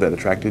Stoller that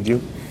attracted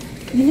you?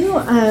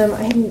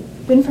 I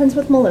had been friends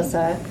with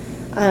Melissa,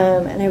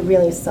 and I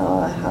really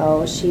saw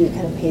how she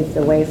kind of paved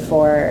the way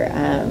for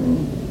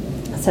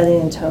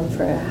setting the tone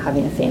for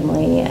having a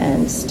family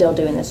and still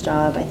doing this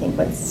job. I think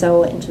what's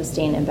so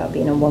interesting about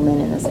being a woman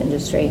in this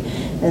industry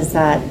is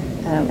that,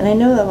 and I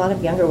know that a lot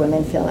of younger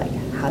women feel like,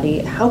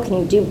 how can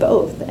you do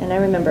both? And I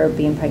remember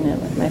being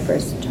pregnant with my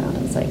first child.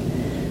 I was like,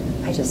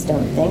 I just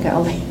don't think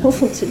I'll be able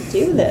to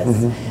do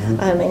this,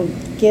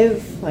 and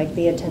give like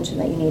the attention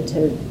that you need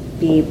to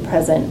be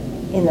present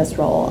in this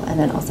role, and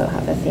then also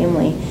have a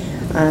family.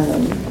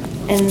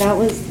 And that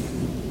was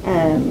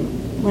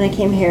when I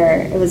came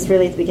here. It was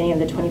really at the beginning of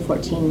the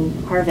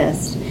 2014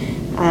 harvest.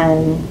 I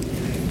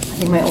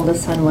think my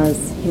oldest son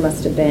he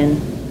must have been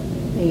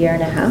a year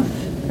and a half,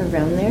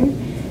 around there,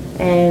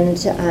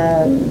 and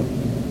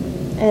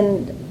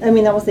I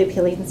mean, that was the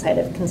appealing side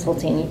of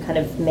consulting. You kind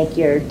of make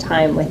your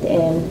time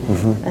within,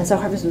 and so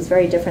harvest was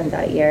very different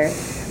that year.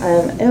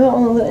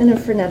 In a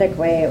frenetic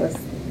way, it was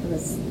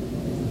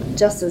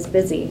just as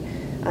busy,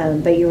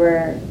 but you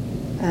were.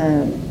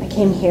 I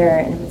came here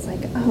and it was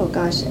like, oh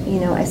gosh,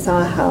 I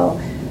saw how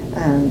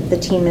the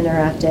team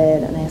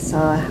interacted, and I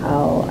saw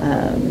how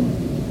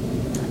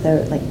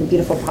the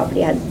beautiful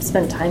property. I had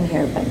spent time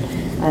here, but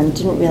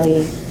didn't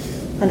really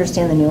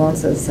understand the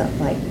nuances of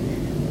like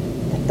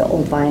the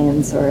old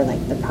vines, or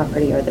like the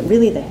property, or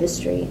really the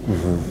history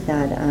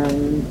that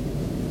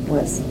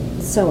was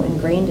so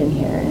ingrained in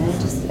here. And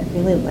I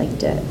really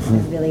liked it. I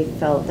really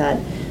felt that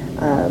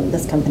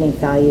this company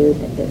valued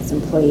its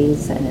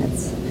employees and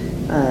its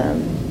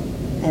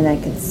and I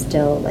could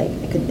still I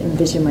could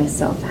envision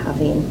myself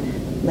having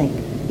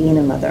being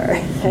a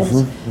mother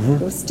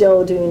and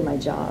still doing my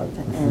job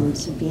and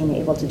being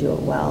able to do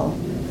it well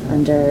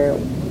under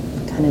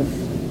kind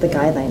of the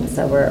guidelines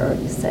that were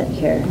already set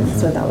here.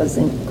 So that was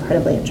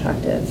incredibly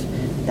attractive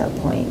at that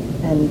point.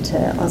 And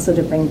also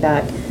to bring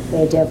back the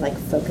idea of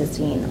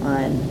focusing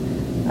on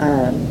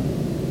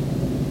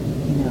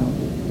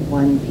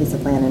one piece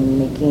of land and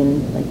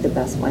making the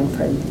best wine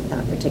for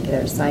that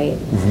particular site.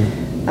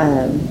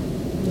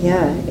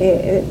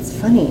 It's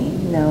funny,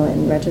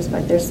 in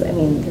retrospect. There's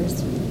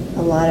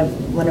a lot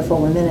of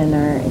wonderful women in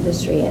our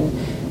industry, and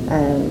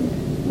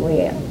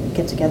we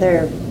get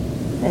together,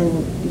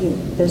 and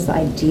there's the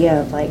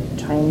idea of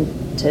trying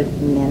to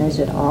manage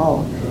it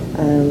all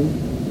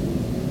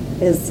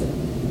is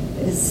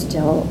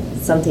still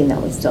something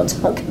that we still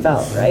talk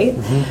about, right?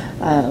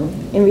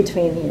 In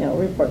between,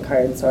 report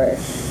cards or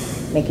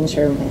making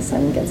sure my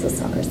son gets his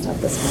soccer stuff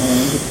this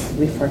morning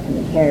before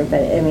coming here.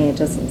 But it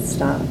doesn't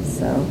stop,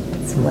 so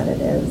it's what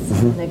it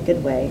is in a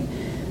good way.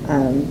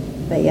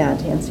 But yeah,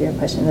 to answer your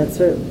question, that's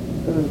what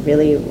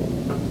really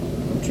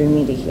drew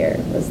me to here,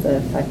 was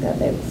the fact that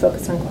they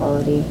focused on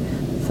quality,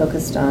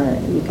 focused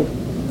on you could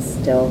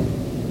still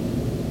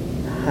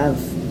have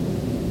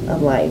a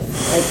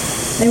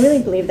life. I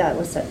really believe that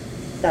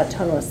that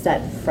tone was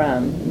set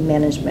from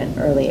management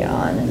early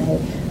on,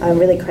 and I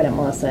really credit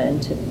Melissa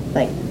into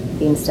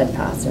being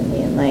steadfast and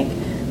being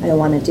I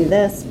want to do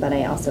this, but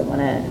I also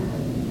want to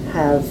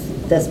have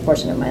this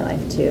portion of my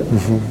life too.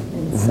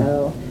 And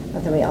so,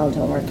 not that we all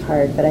don't work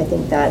hard, but I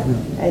think that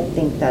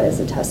is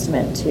a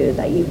testament to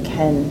that you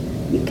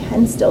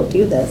can still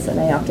do this. And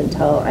I often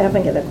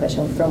get that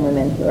question from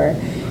women who are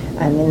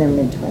in their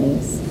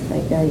mid-20s,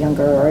 they're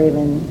younger, or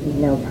even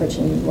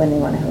approaching when they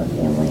want to have a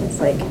family. It's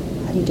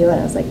how do you do it?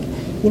 And I was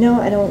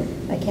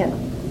I can't.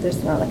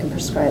 There's not a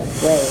prescribed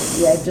way.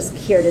 I'm just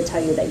here to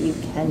tell you that you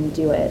can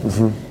do it.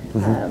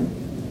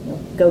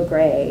 Go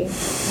gray,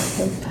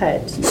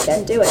 but you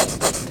can do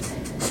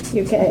it.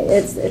 You can.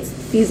 It's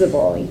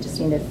feasible. You just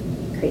need to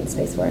create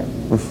space for it.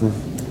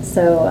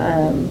 So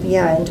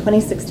in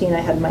 2016, I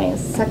had my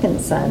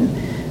second son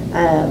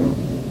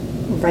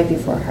right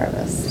before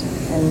harvest,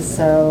 and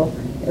so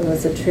it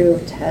was a true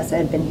test. I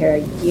had been here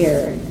a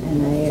year,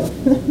 and I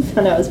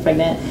found out I was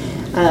pregnant,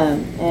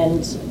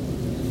 and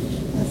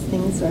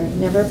things are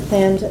never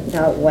planned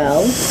out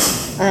well.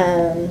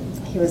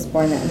 He was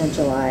born at the end of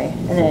July,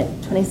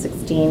 and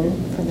 2016,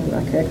 for the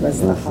record,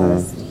 was the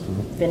hottest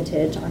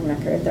vintage on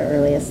record, the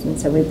earliest, and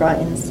so we brought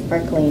in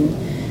sparkling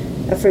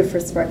a fruit for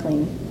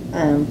sparkling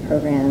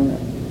program,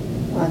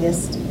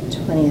 August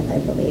 20th, I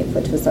believe,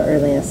 which was the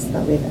earliest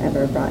that we've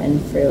ever brought in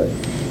fruit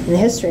in the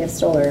history of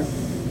Stoller.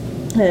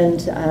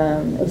 And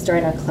it was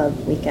during our club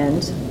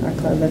weekend, our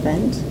club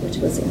event, which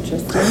was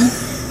interesting.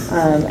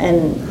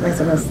 And my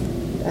son was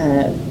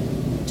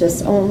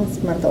just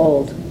almost a month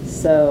old.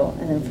 So,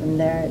 and then from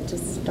there it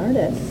just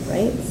started,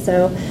 right?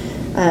 So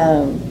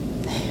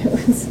it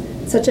was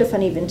such a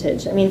funny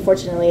vintage. I mean,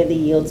 fortunately the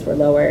yields were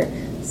lower,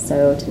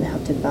 so didn't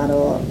have to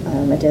battle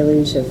a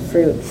deluge of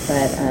fruit,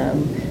 but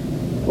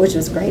which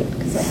was great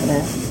because I had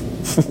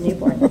a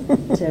newborn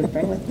to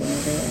bring with me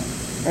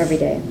every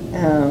day.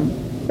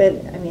 But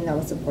I mean, that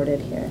was supported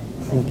here.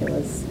 Like it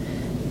was,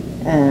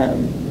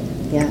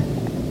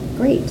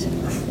 great.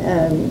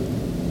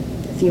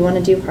 If you want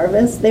to do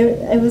harvest, they're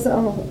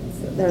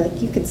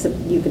like you could sit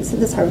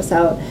this harvest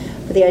out,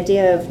 but the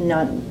idea of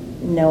not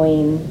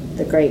knowing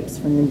the grapes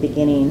from the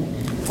beginning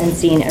and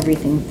seeing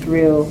everything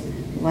through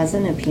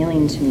wasn't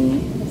appealing to me.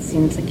 It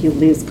seems like you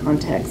lose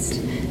context,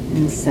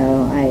 and so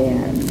I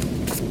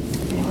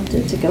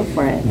wanted to go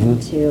for it,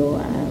 to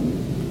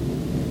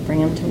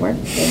bring him to work.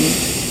 And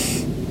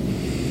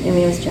I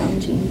mean, it was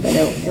challenging, but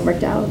it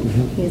worked out.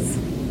 He's,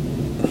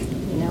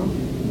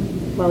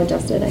 well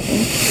adjusted, I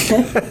think.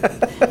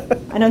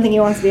 I don't think he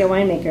wants to be a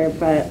winemaker,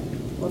 but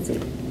we'll see.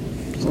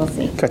 We'll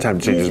see. Got time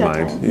to change his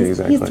mind. Yeah,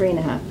 exactly. He's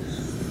 3.5.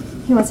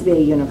 He wants to be a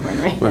unicorn,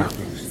 right? Well,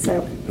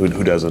 so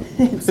who doesn't?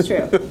 It's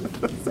true.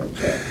 So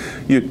true.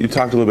 You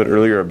talked a little bit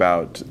earlier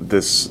about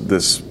this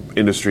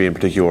industry in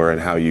particular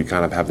and how you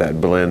kind of have that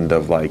blend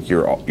of like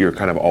you're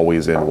kind of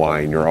always in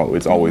wine.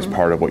 It's always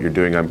part of what you're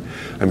doing.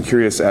 I'm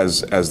curious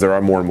as there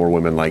are more and more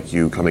women like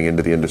you coming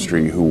into the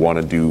industry who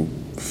want to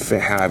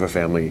have a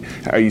family.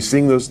 Are you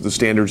seeing the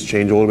standards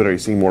change a little bit? Are you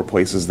seeing more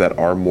places that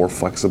are more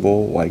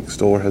flexible like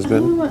Stoller has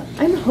been?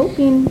 I'm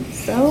hoping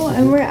so,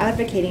 and we're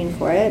advocating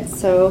for it.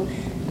 So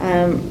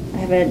I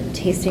have a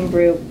tasting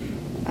group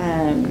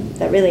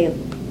that really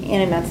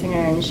Anna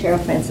Metzinger and Cheryl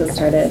Francis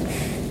started,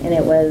 and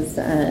it was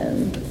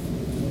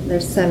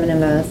there's 7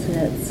 of us, and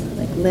it's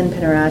like Lynn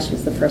Penarash,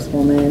 who's the first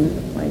woman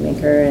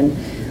winemaker,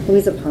 and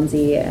Louisa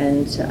Ponzi,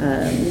 and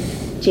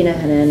Gina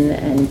Hennon,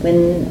 and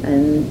Wynn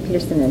and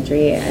Peterson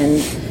Entry, and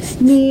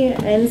me.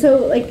 And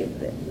so like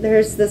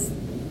there's this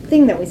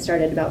thing that we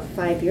started about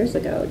 5 years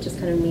ago, just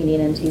kind of meeting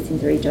and tasting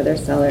through each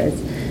other's cellars,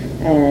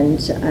 and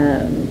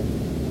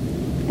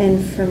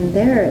from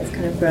there it's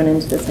kind of grown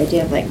into this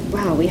idea of like,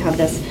 wow, we have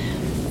this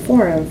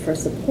forum for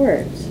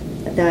support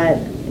that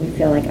we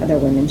feel like other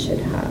women should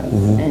have.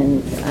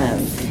 And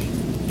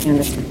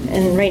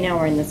and right now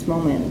we're in this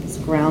moment, this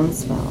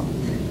groundswell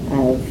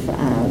of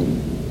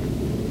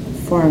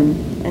forum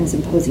and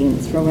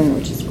symposiums for women,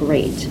 which is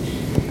great.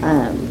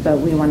 But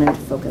we wanted to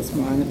focus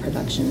more on the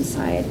production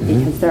side,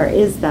 because there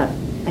is that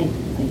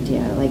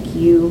idea, like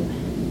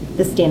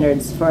the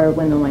standards for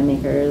women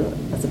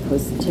winemakers as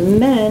opposed to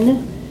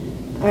men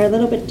are a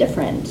little bit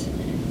different.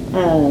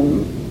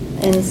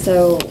 And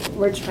so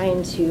we're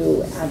trying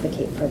to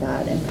advocate for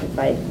that and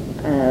provide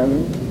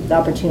the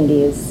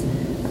opportunities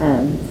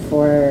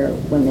for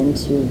women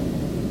to,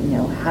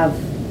 have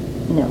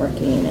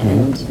networking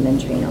and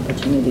mentoring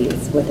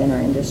opportunities within our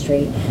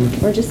industry.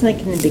 We're just like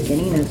in the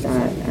beginning of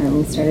that.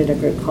 We started a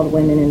group called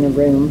Women in the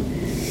Room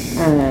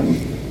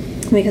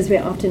because we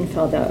often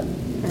felt that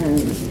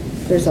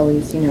there's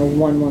always,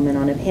 one woman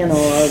on a panel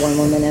or one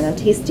woman in a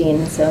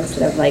tasting. So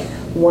instead of like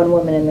one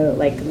woman in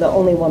the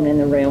only woman in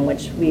the room,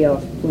 which we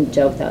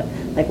joke that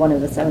like one of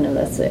the 7 of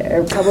us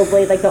are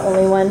probably like the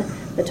only one,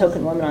 the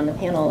token woman on the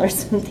panel or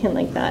something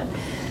like that.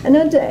 And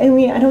I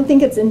don't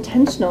think it's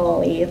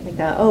intentionally like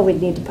that, oh, we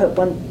need to put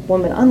one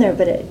woman on there,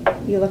 but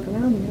you look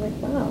around and you're like,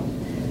 wow,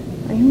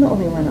 I am the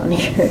only one on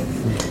here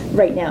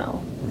right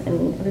now.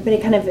 And everybody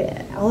kind of,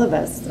 all of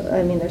us,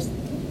 I mean,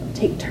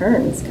 take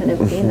turns kind of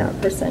being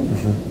that person.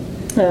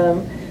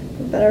 For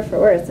better or for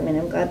worse. I mean,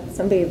 I'm glad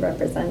somebody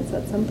represents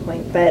at some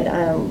point, but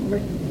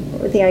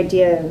the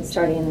idea of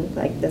starting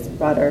like this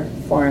broader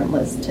forum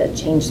was to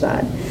change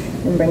that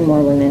and bring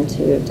more women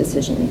to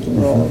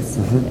decision-making roles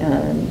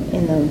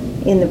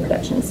in the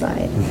production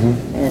side,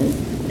 and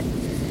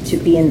to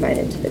be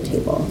invited to the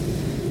table.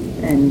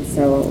 And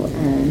so,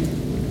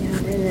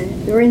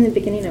 we're in the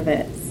beginning of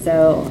it.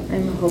 So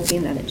I'm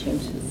hoping that it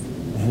changes.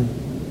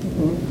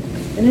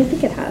 And I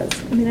think it has.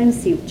 I mean, I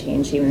see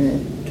change even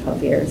in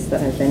 12 years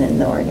that I've been in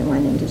the Oregon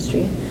wine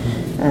industry.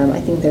 I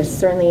think there's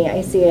certainly,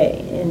 I see it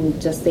in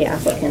just the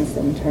applicants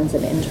in terms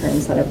of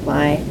interns that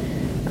apply.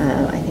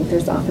 I think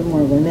there's often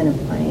more women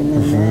applying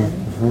than men,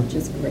 which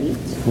is great.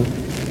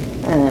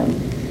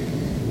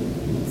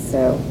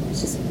 So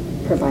it's just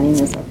providing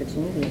those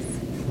opportunities.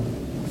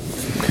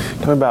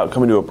 Tell me about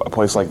coming to a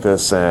place like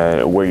this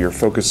where you're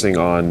focusing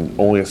on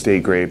only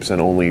estate grapes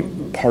and only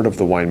part of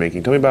the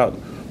winemaking. Tell me about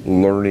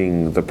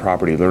learning the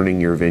property, learning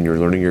your vineyard,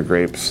 learning your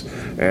grapes,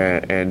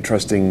 and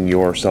trusting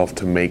yourself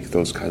to make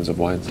those kinds of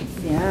wines.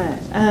 Yeah,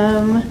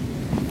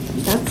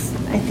 that's,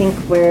 I think,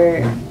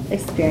 where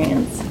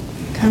experience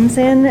comes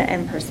in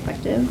and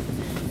perspective.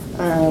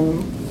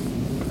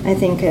 I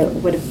think it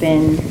would have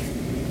been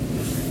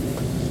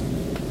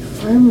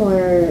far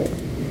more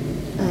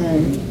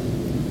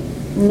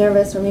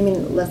nervous, or maybe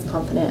less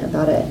confident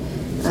about it,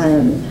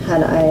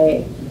 had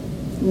I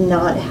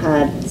not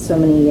had so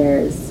many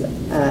years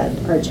at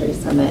Archery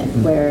Summit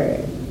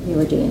where we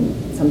were doing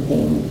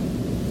something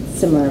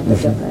similar but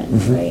different,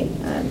 right?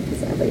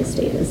 Because every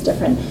state is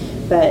different.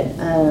 But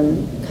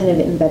kind of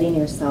embedding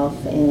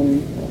yourself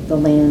in the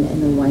land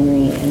and the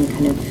winery and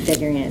kind of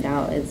figuring it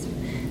out has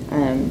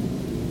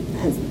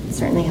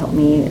certainly helped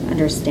me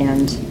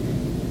understand,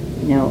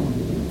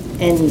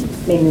 and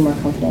made me more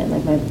confident,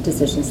 like my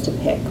decisions to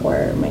pick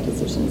or my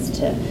decisions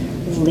to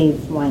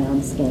leave wine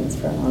on skins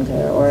for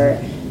longer, or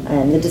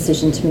the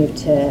decision to move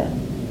to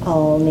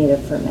all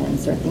native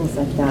ferments or things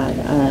like that.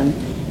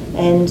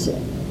 And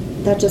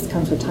that just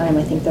comes with time.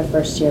 I think the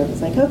first year it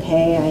was like,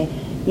 okay,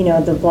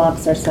 the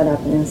blocks are set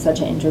up in such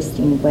an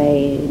interesting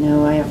way.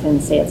 I often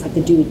say it's like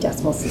the Dewey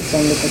Decimal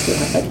System, because we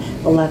have like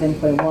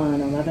 11.1,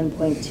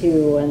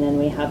 11.2, and then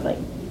we have like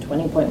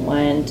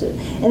 20.1,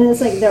 and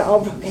it's like they're all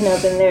broken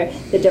up, and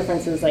the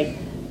difference is like,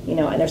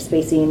 either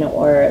spacing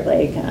or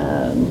like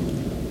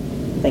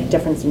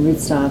difference in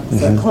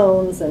rootstocks or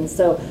clones. And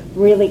so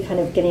really kind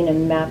of getting a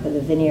map of the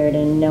vineyard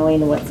and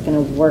knowing what's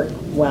going to work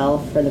well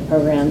for the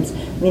programs.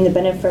 I mean, the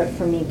benefit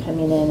for me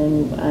coming in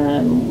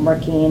and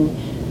working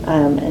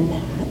and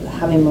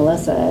having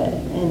Melissa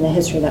and the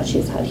history that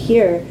she's had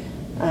here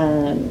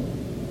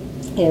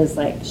is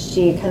like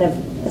she kind of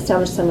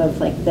established some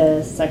of like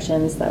the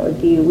sections that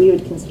we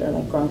would consider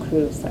like Grand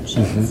Cru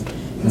sections.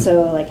 And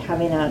so like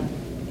having that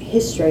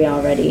history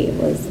already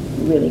was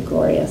really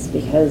glorious,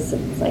 because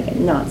it's like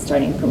not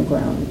starting from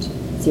ground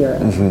zero.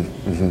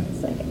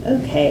 It's like,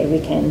 okay,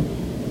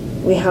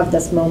 we have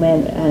this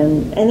moment,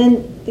 and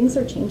then things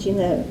are changing.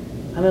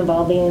 I'm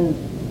evolving,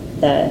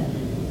 the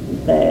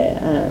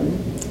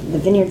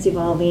vineyard's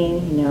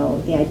evolving,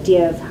 the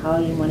idea of how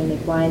you want to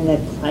make wine, the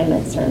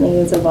climate certainly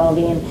is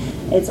evolving.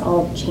 It's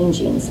all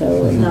changing,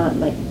 so not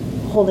like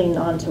holding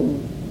on to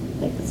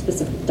like a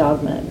specific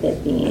dogma,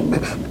 but being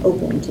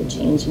open to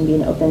change and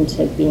being open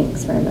to being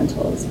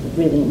experimental is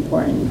really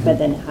important. But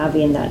then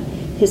having that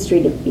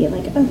history to be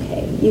like,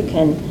 okay, we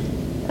can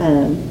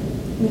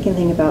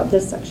think about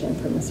this section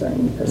from a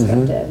certain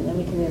perspective, and then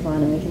we can move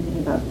on and we can think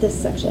about this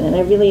section. And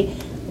I really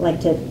like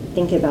to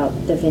think about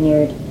the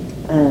vineyard,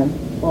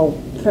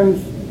 from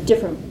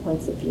different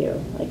points of view,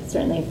 like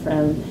certainly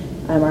from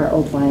our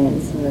old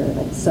vines, where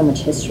like so much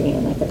history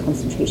and like the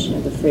concentration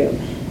of the fruit,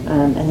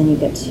 and then you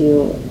get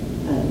to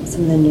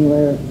some of the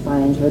newer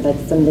vines, or like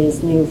some of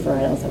these new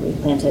varietals that we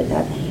planted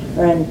that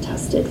are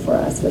untested for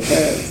us, which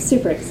are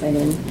super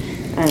exciting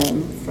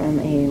from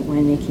a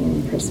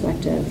winemaking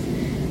perspective.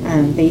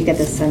 But you get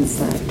the sense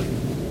that,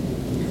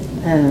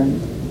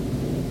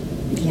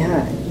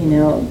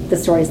 the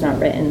story's not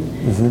written.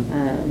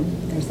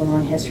 There's a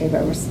long history,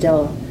 but we're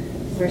still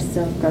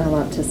got a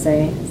lot to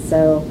say.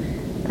 So,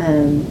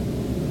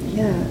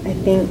 I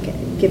think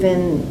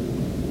given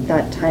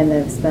that time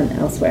that I've spent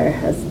elsewhere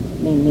has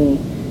made me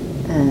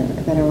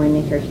a better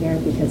winemaker here,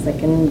 because I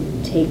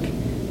can take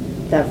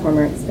that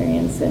former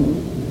experience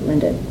and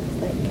lend it,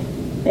 like,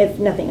 if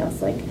nothing else,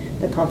 like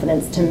the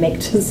confidence to make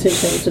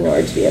decisions in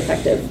order to be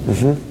effective.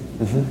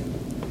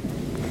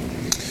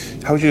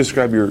 How would you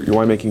describe your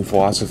winemaking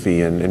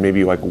philosophy, and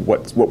maybe like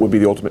what would be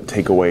the ultimate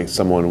takeaway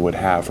someone would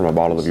have from a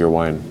bottle of your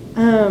wine?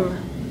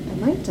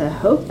 I'd like to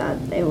hope that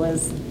it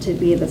was to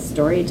be the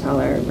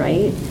storyteller,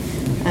 right?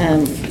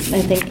 I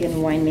think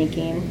in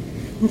winemaking,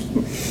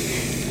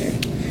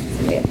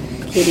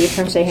 Katie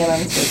from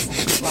Chehalem's is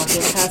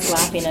walking past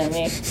laughing at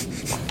me.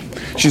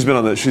 She's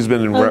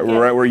been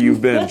right where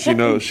you've been. She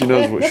knows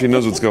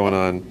what's going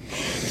on.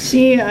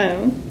 She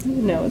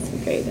no, it's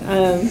great.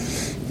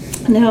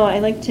 No, I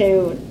like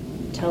to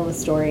tell the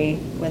story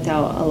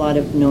without a lot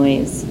of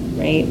noise,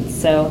 right?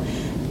 So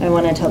I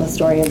want to tell the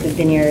story of the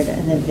vineyard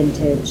and the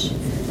vintage,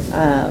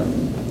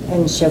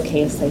 and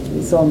showcase like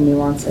these little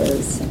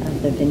nuances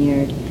of the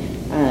vineyard,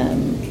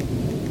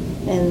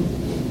 and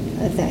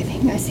I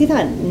think I see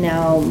that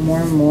now more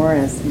and more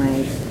as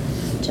my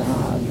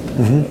job.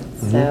 Right?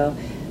 So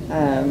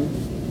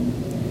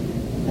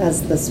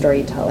as the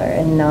storyteller,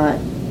 and not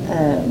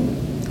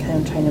kind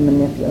of trying to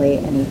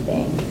manipulate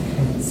anything.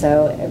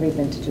 So every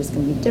vintage is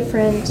going to be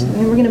different. I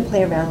mean, we're going to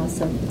play around with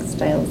some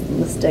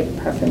stylistic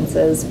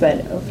preferences,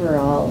 but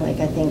overall, like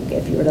I think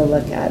if you were to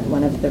look at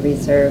one of the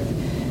reserve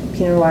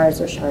Pinot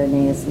Noirs or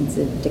Chardonnays, it's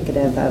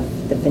indicative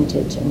of the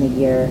vintage and the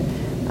year.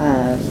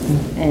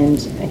 And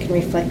I can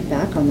reflect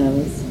back on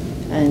those,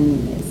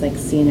 and it's like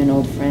seeing an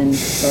old friend,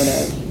 sort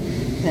of.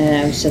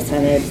 And I was just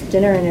at a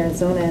dinner in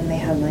Arizona, and they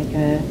had like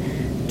a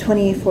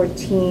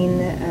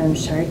 2014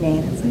 Chardonnay,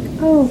 and it's like,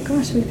 oh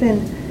gosh, we've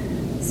been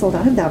sold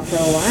out of that for a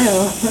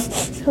while.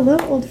 Hello,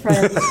 old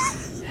friend.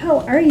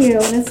 How are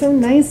you? And it's so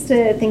nice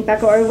to think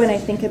back, or when I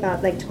think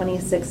about like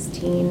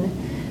 2016,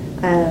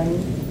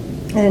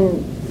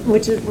 and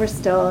which we're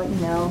still,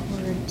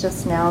 we're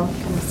just now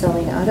kind of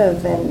selling out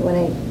of. And when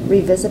I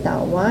revisit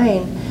that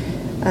wine,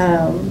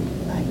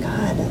 my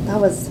God, that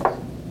was,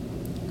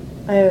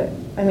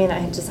 I mean,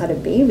 I just had a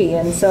baby,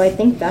 and so I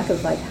think back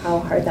of like how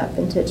hard that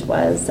vintage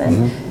was,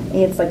 and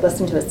it's like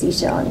listening to a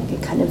seashell, and you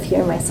could kind of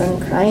hear my son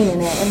crying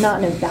in it, and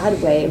not in a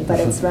bad way, but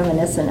it's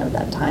reminiscent of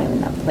that time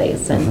and that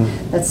place, and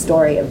that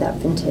story of that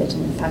vintage,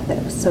 and the fact that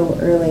it was so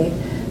early,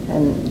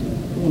 and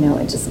you know,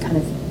 it just kind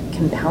of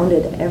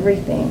compounded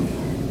everything.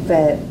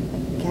 But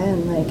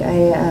again, like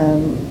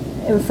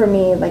and for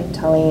me, like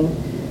telling,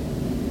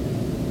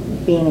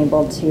 being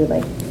able to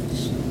like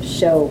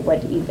show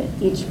what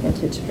each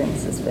vintage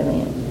brings is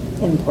really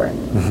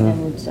important.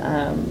 And so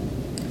I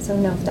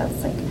don't know if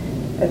that's like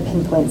a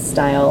pinpoint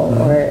style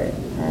or,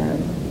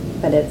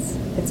 but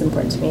it's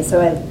important to me.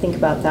 So I think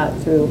about that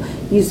through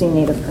using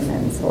native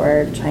ferments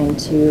or trying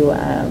to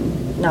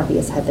not be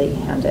as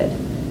heavy-handed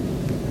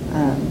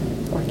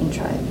or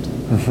contrived.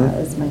 That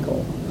is my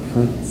goal.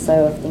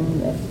 So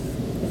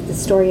if the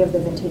story of the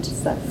vintage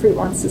is that fruit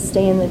wants to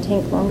stay in the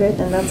tank longer,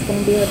 then that's going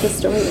to be what the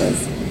story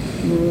is.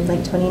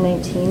 Like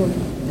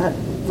 2019, that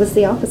was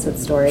the opposite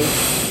story.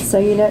 So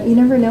you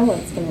never know what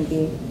it's going to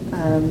be.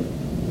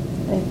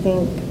 I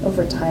think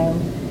over time,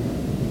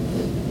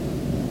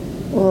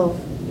 well,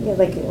 yeah,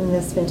 like in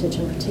this vintage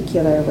in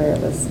particular, where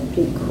it was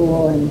pretty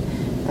cool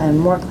and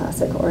more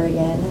classic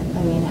Oregon,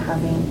 I mean,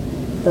 having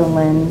the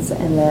lens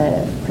and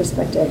the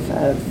perspective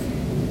of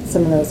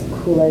some of those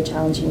cooler,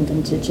 challenging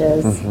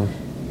vintages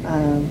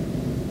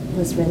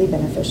was really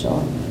beneficial.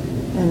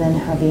 And then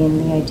having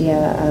the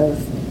idea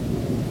of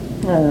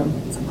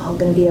it's all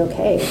going to be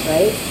okay,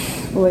 right?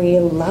 We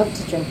love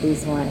to drink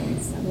these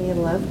wines. We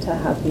love to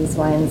have these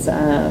wines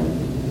now,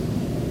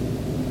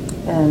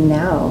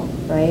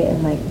 right?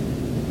 And like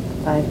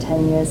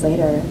 5-10 years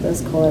later,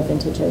 those cooler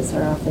vintages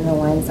are often the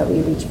wines that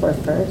we reach for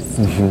first,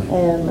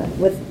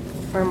 with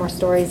far more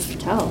stories to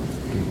tell.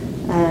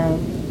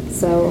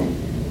 So,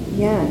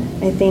 yeah,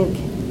 I think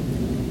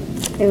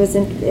it was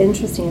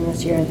interesting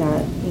this year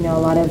that, you know, a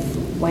lot of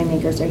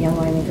winemakers or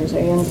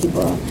young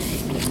people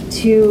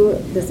to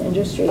this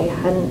industry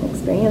hadn't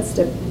experienced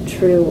a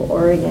true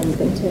Oregon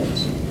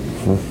vintage.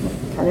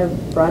 Kind of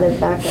brought it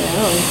back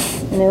around,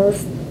 and it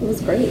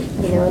was great,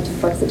 you know, to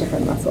flex a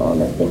different muscle and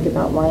to think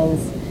about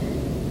wines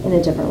in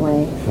a different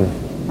way.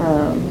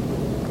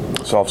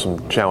 Solve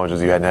some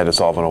challenges you hadn't had to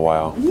solve in a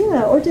while.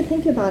 Yeah, or to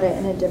think about it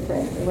in a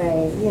different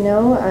way, you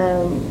know.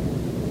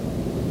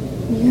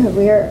 Yeah,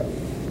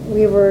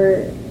 we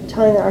were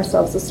telling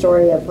ourselves a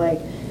story of like,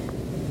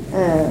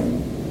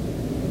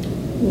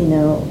 you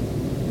know,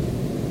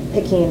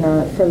 picking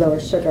for lower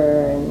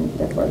sugar and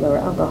therefore lower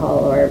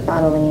alcohol, or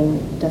battling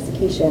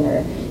desiccation,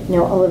 or, you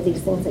know, all of these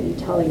things that you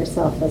tell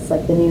yourself as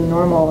like the new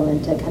normal,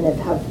 and to kind of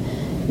have,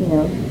 you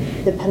know,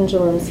 the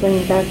pendulum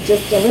swing back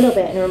just a little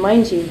bit and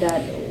remind you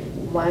that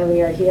why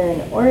we are here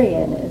in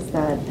Oregon is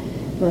that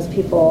most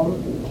people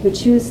who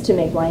choose to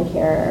make wine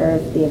here are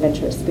of the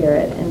adventurous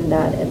spirit, and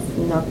that it's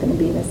not going to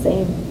be the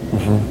same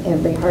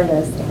every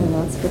harvest, and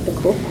that's what the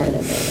cool part of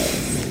it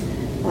is.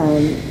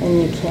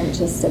 And you can't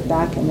just sit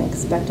back and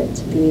expect it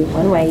to be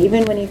one way,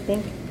 even when you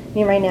think, I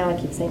mean, right now I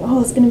keep saying, oh,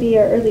 it's going to be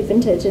our early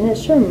vintage, and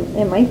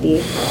it might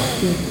be,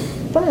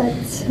 but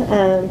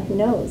who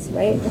knows,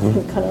 right?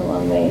 We've got a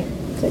long way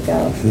to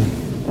go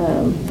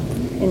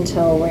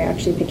until we're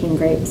actually picking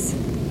grapes,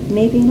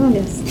 maybe in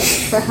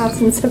August, perhaps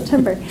in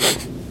September.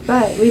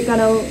 But we've got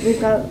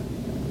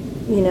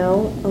you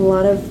know, a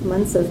lot of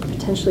months of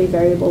potentially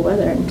variable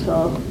weather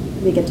until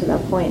we get to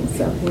that point.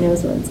 So who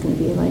knows what it's going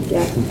to be like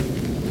yet.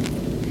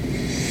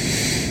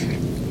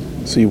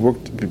 So you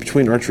worked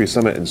between Archery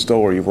Summit and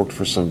Stoller. You've worked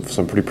for some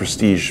pretty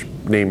prestige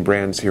name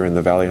brands here in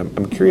the Valley.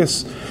 I'm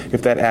curious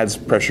if that adds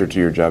pressure to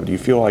your job. Do you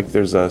feel like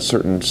there's a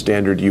certain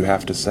standard you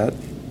have to set?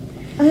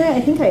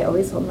 I think I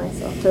always hold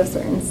myself to a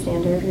certain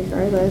standard,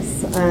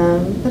 regardless.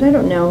 But I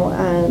don't know.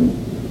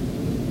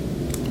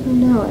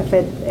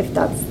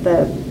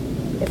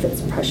 If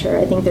it's pressure.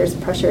 I think there's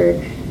pressure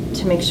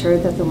to make sure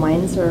that the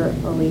wines are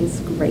always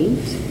great.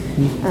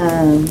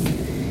 And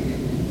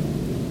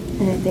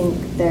I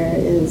think there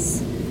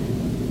is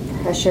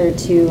pressure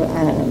to,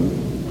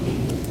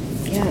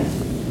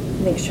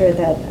 make sure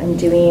that I'm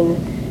doing,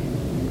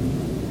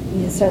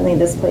 you know, certainly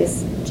this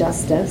place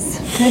justice.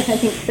 I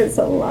think there's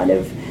a lot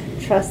of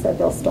trust that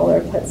Bill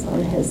Stoller puts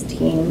on his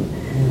team,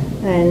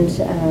 and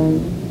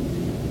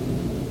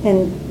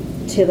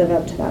to live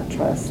up to that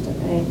trust,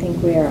 I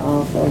think we are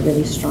all feel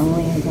really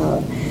strongly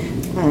about.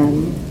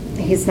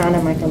 He's not a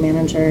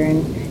micromanager,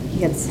 and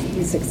he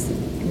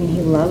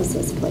loves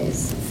this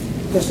place.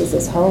 This is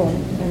his home,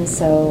 and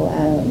so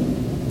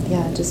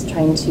just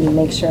trying to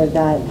make sure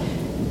that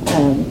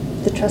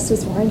the trust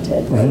is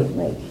warranted, right?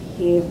 Like,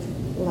 he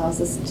allows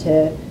us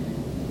to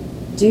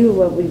do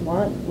what we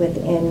want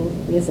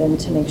within reason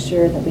to make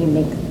sure that we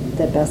make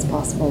the best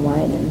possible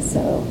wine, and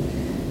so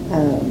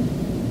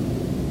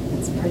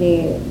it's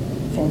pretty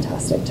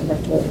fantastic to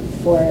work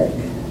for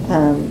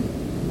a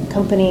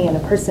company and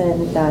a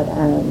person that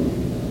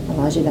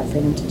allows you that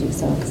freedom to do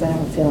so, because I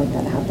don't feel like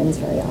that happens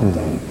very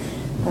often.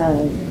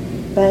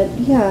 But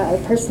yeah,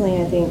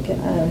 personally, I think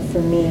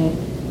for me,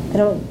 I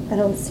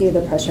don't see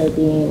the pressure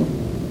being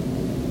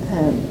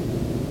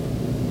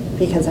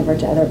because I've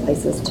worked at other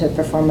places, to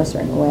perform a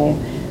certain way.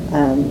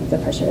 The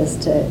pressure is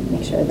to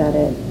make sure that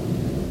it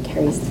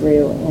carries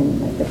through in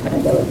like the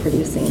product that we're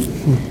producing.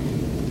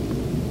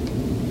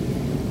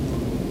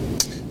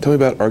 Tell me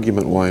about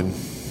Argument Wine.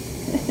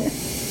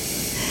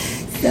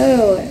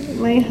 So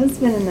my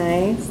husband and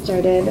I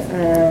started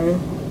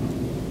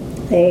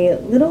a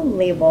little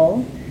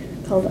label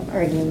called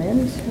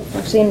Argument. It's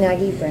actually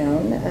Nagy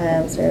Brown.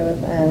 Started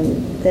with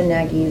the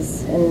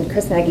Nagys, and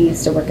Chris Nagy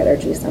used to work at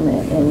Archery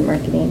Summit in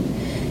marketing.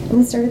 And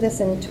we started this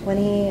in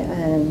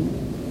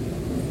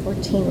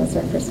 2014 was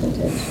our first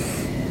vintage.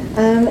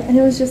 And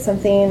it was just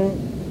something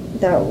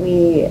that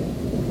we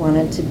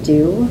wanted to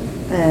do,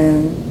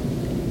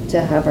 to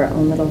have our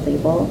own little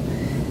label.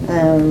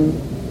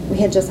 We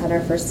had just had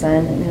our first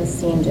son, and it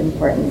seemed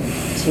important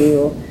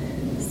to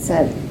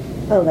set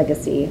a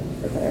legacy,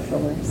 for better or for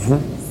worse.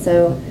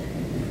 So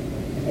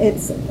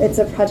it's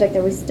a project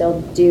that we still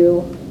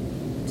do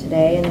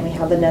today, and we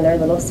have another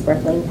little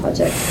sparkling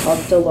project called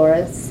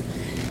Dolores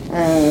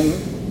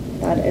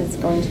that is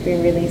going to be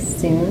released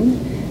soon.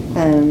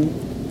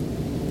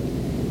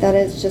 That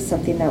is just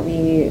something that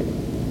we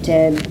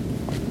did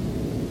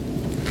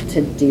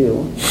to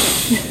do.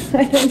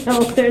 I don't know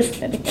if there's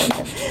any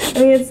other. I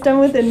mean, it's done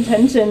with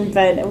intention,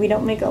 but we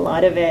don't make a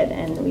lot of it,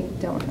 and we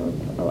don't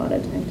have a lot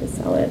of time to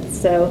sell it.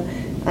 So,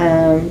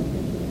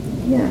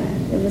 yeah,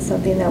 it was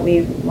something that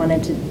we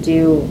wanted to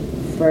do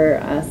for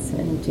us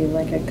and do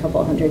like a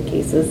couple hundred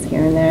cases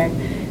here and there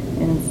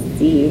and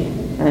see.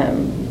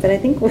 But I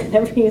think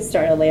whenever you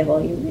start a label,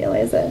 you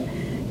realize that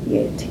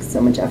it takes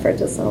so much effort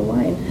to sell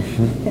wine,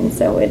 and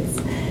so it's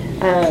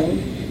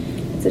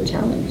a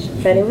challenge.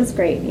 But it was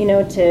great,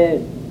 to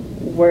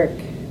work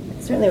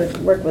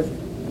with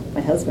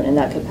my husband in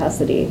that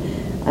capacity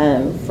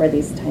for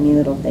these tiny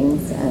little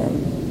things.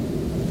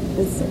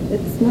 It's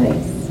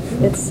nice.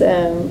 It's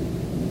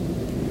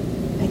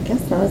I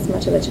guess not as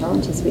much of a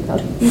challenge as we thought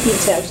it would be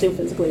to actually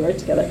physically work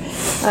together.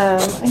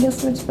 I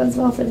guess which bodes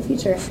well for the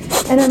future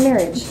and our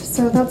marriage,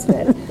 so that's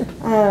good.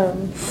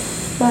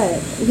 But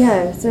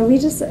yeah, so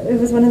it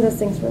was one of those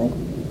things where like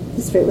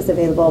this fruit was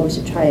available, we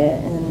should try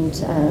it, and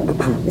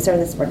we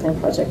started the sparkling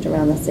project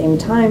around the same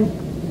time.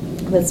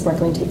 But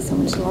sparkling takes so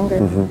much longer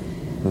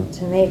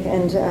to make,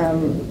 and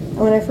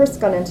when I first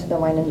got into the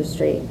wine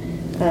industry,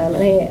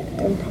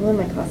 and probably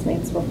my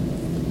classmates will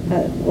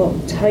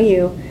tell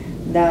you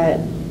that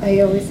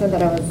I always said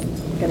that I was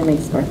going to make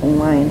sparkling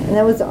wine, and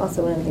that was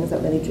also one of the things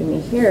that really drew me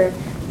here,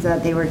 is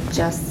that they were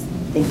just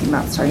thinking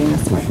about starting a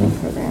sparkling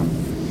program,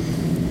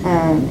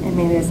 and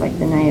maybe it was like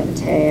the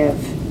naivete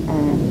of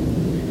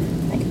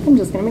like, I'm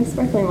just going to make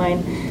sparkling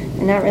wine,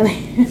 and not really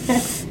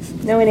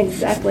knowing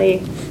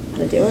exactly how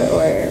to do it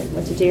or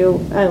what to do.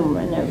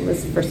 And I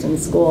was first in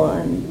school,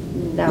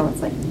 and now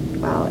it's like,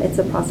 wow, it's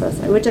a process,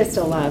 which I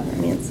still love. I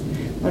mean, it's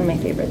one of my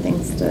favorite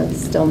things to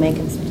still make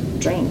and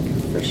drink,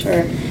 for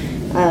sure.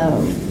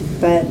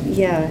 But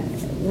yeah,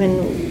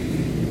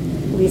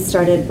 when we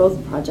started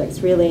both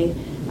projects, really,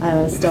 I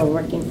was still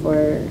working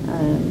for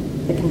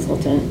the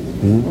consultant,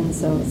 and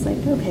so it's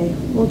like, okay,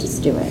 we'll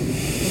just do it.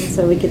 And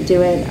so we could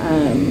do it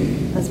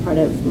as part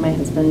of my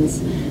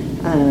husband's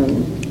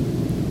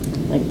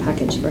like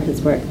package for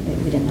his work.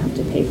 We didn't have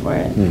to pay for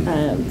it,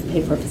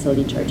 pay for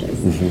facility charges.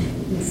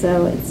 And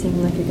so it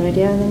seemed like a good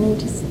idea, and then we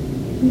just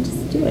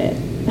do it.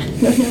 I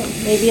don't know,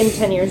 maybe in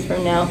 10 years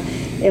from now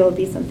it will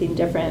be something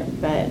different,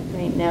 but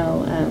right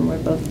now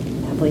we're both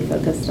heavily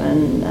focused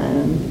on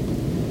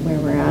where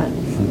we're at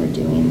and what we're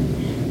doing.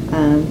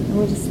 And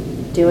we just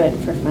do it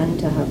for fun,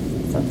 to have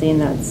something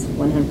that's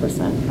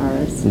 100%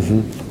 ours.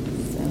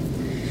 So.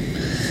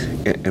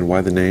 And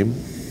why the name?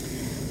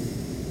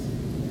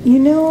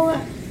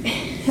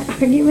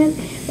 Argument,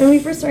 when we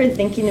first started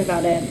thinking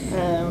about it,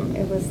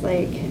 it was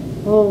like,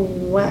 well,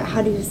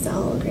 how do you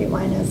sell great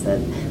wine? Is it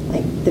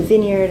like the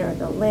vineyard or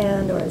the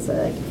land, or is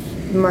it like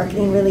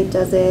marketing really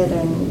does it?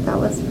 And that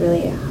was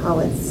really how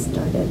it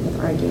started with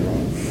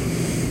Argument.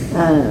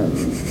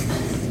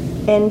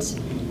 And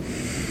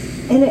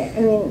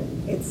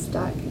it's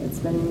stuck. It's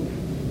been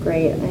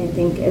great. I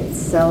think it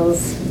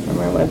sells from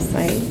our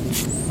website.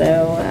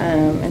 So,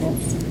 and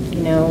it's,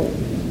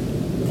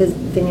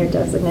 vineyard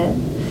designate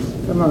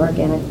from an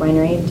organic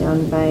winery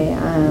down by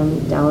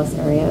Dallas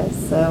area.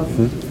 So,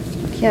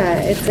 yeah,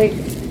 it's like,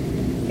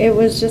 it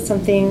was just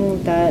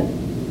something that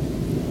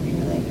we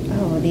were like,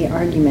 oh, the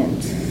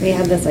argument. We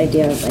had this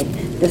idea of like,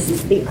 this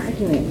is the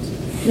argument.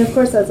 And of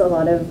course, as a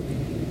lot of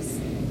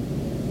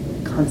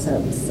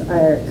concepts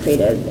are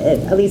created,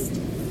 at least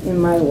in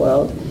my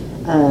world,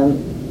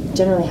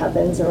 generally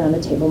happens around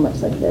a table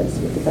much like this,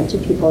 with a bunch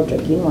of people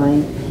drinking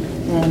wine,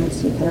 and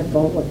you kind of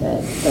roll with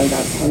it. So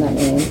that's how that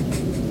name.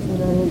 And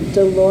then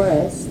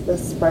Dolores, the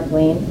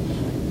sparkling,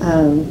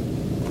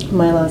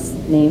 my last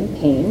name,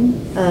 Payne.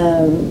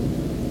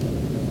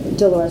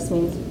 Dolores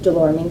means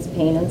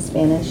pain in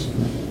Spanish.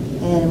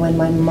 And when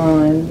my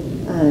mom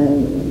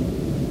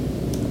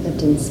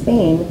lived in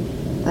Spain,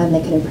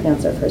 they couldn't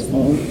pronounce her first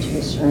name. She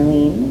was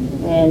Charlene,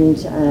 and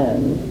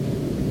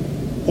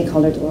they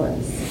called her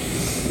Dolores.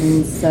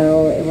 And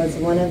so it was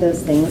one of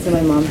those things, and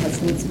my mom has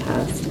since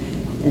passed.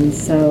 And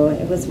so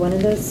it was one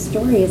of those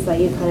stories that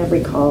you kind of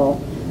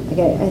recall. Like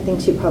I think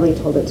she probably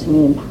told it to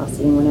me in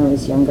passing when I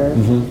was younger.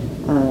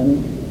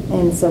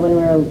 And so when we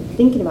were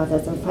thinking about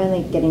this, I'm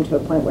finally getting to a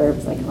point where it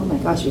was like, oh my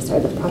gosh, we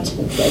started the project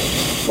like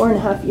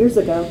 4.5 years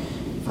ago,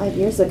 5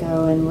 years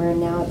ago, and we're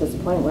now at this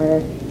point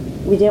where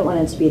we didn't want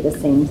it to be the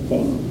same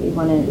thing. We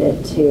wanted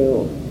it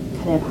to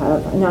kind of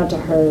have a nod to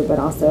her, but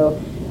also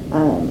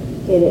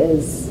it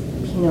is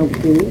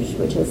Pinot Rouge,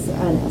 which is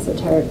an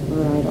esoteric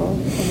varietal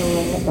in the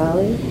Willamette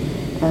Valley,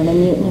 a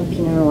mutant of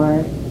Pinot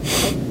Noir.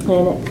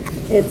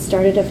 And it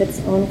started of its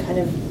own kind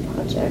of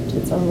project,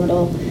 its own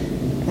little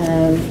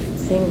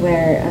thing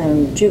where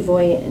Drew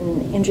Voigt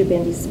and Andrew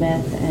Bandy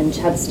Smith and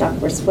Chad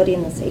Stock were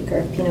splitting this acre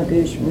of Pinot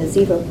Rouge from the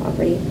Zivo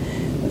property,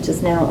 which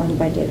is now owned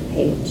by Data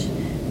Page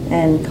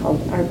and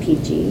called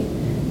RPG.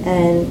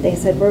 And they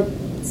said, we're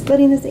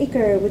splitting this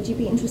acre. Would you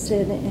be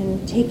interested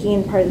in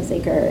taking part of this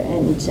acre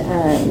and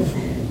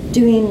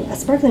doing a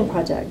sparkling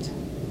project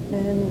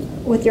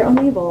and with your own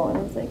label? And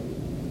I was like,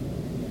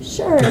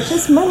 sure, it's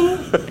just money.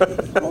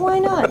 Why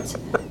not?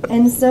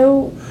 And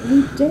so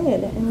we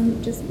did, and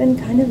we've just been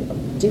kind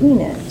of doing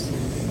it.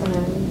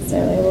 So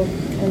it will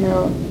come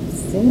out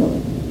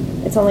soon.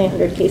 It's only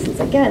 100 cases.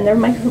 Again, they're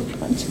micro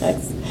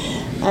projects,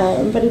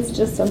 but it's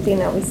just something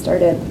that we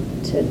started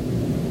to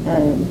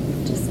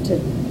just to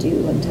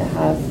do and to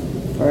have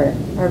for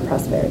our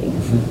prosperity.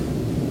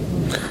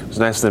 It's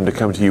nice of them to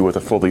come to you with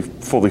a fully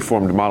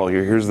formed model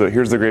here. Here's the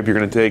grape you're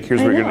going to take.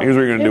 Here's what you're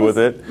going to do with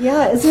it.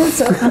 Yeah, isn't it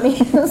so funny?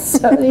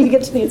 So you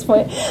get to these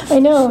point. I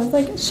know. It's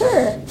like,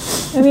 sure.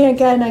 I mean,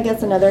 again, I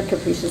guess another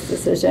capricious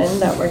decision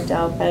that worked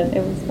out, but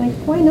it was like,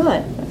 why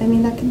not? I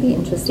mean, that could be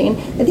interesting.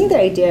 I think the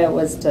idea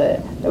was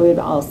that we would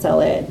all sell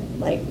it,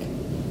 like,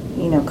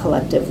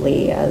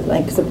 collectively,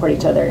 like support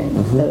each other in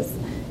those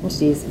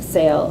entities of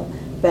sale,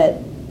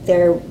 but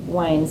their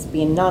wines,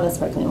 being not a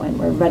sparkling wine,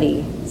 were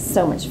ready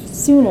so much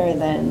sooner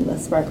than the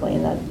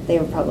sparkling that they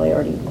were probably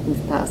already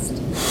moved past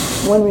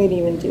when we'd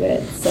even do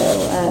it. So,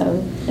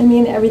 I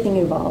mean, everything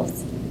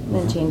evolves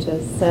and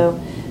changes. So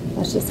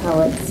that's just how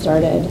it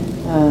started.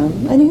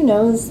 And who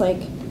knows what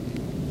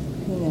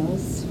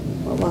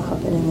will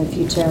happen in the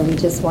future. We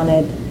just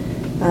wanted,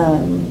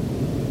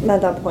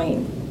 at that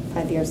point,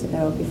 5 years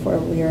ago, before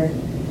we were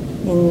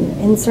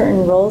in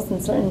certain roles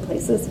in certain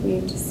places, we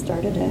just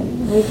started it.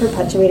 We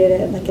perpetuated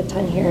it, like a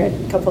ton here,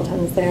 a couple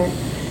tons there.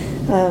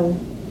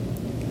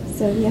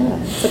 So yeah,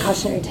 it's a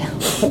cautionary tale.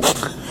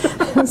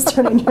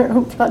 Starting your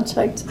own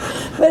project.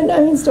 But I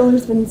mean,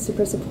 Stoller's been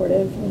super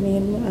supportive. I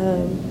mean,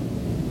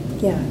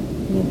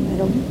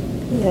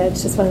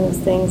 it's just one of those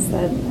things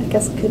that I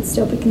guess could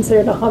still be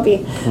considered a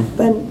hobby,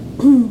 but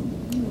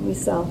we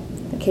sell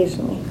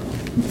occasionally.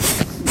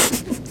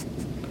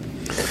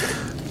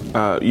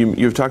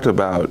 You've talked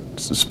about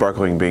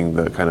sparkling being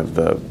the kind of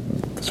the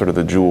sort of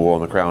the jewel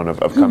on the crown of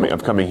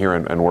coming here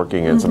and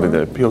working, and something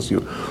that appeals to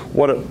you.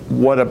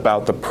 What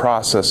about the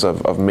process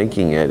of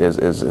making it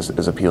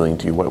is appealing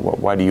to you?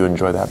 Why do you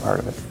enjoy that part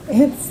of it?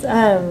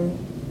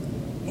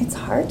 It's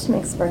hard to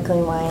make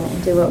sparkling wine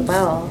and do it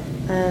well.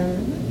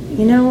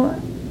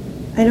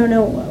 I don't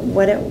know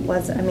what it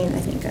was. I mean, I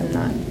think I'm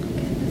not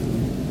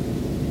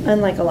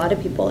unlike a lot of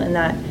people in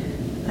that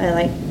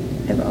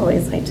I've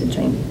always liked to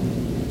drink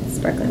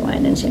sparkling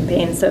wine and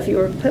champagne. So if you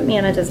were to put me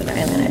on a desert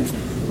island, I'd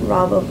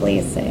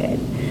probably say I'd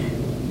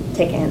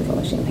take a handful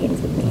of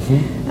champagnes with me.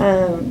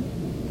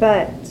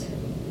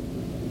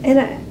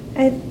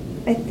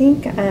 I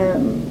think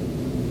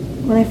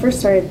when I first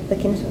started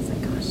looking into it, I was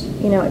like, gosh,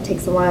 it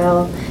takes a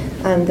while.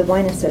 The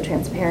wine is so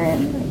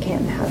transparent. It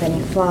can't have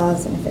any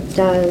flaws, and if it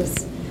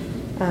does,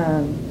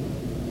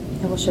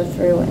 it will show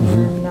through,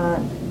 and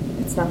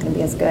it's not going to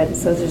be as good.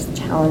 So there's a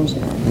challenge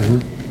in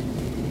it.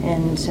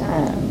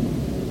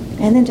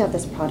 And then to have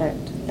this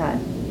product that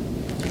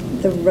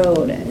the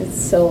road is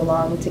so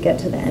long to get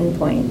to the end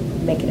point,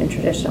 make it a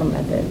traditional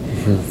method,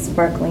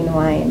 sparkling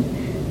wine.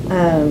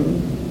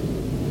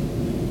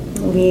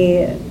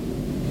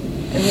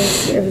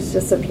 It was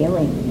just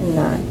appealing in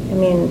that. I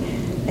mean,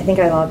 I think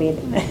I lobbied.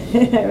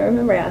 I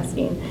remember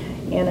asking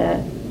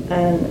Anna,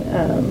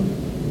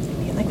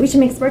 and we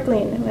should make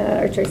sparkling at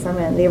our church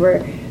summit. And they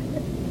were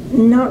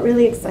not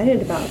really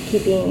excited about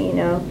keeping,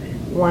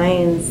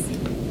 wines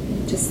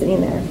just sitting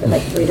there for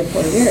 3 to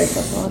 4 years.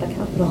 That's a lot of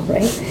capital,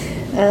 right?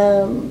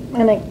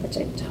 Which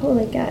I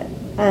totally get.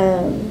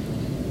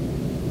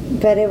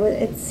 But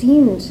it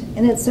seemed,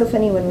 and it's so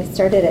funny, when we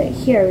started it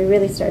here, we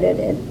really started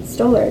at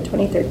Stoller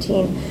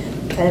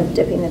 2013, kind of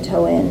dipping the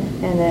toe in,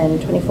 and then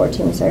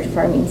 2014 we started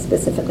farming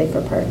specifically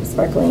for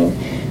sparkling,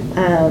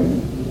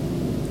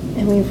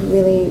 and we've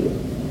really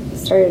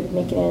started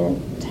making an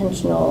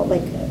intentional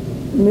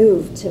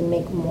move to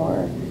make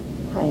more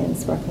high-end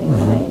sparkling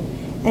wine.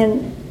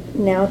 And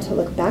now to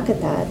look back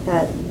at that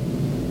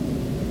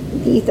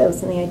the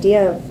ethos and the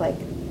idea of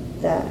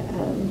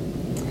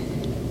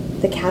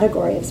the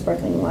category of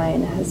sparkling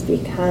wine has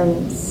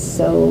become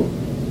so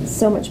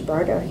much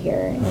broader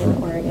here in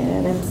Oregon,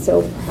 and I'm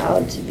so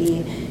proud to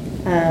be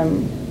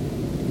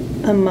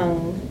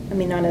among I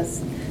mean, not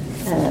as,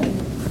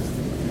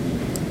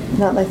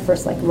 not like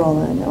first like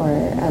Roland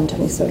or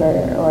Tony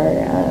Soter or,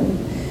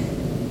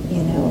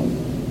 you know,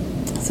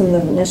 some of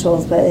the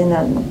initials, but in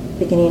that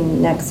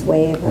beginning next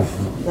wave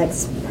of like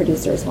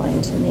producers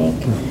wanting to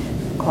make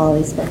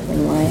quality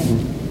sparkling wine.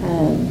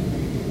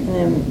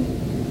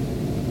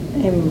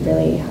 And I'm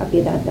really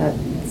happy that that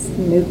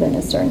movement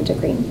is starting to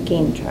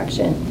gain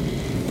traction,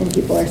 and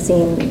people are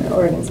seeing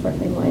Oregon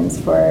sparkling wines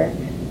for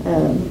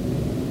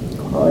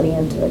quality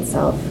unto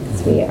itself,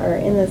 because we are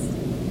in this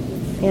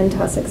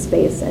fantastic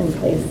space and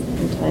place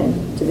and time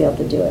to be able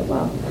to do it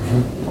well.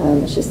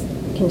 It's just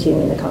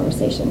continuing the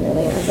conversation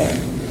really as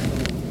a.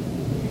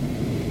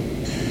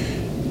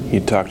 You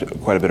talked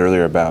quite a bit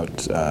earlier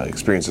about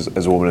experiences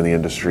as a woman in the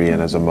industry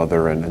and as a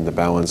mother, and the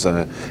balance,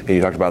 and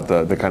you talked about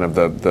the kind of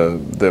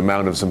the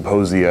amount of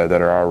symposia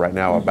that are right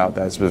now about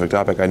that specific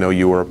topic. I know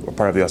you were a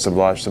part of the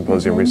Assemblage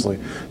Symposium recently.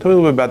 Tell me a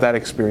little bit about that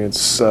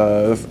experience,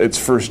 its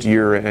first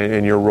year,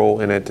 and your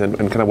role in it, and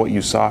kind of what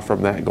you saw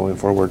from that going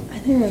forward. I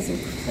think it was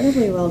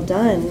incredibly well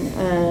done.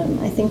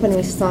 I think when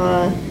we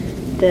saw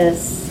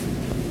this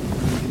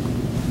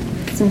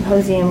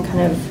symposium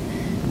kind of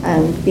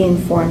being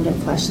formed and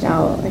fleshed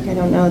out, like I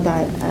don't know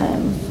that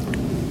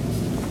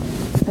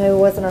I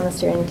wasn't on the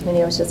steering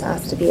committee. I was just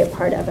asked to be a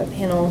part of a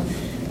panel.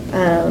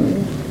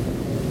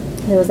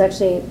 It was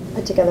actually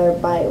put together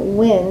by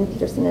Wynn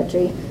Peterson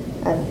Edry,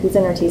 who's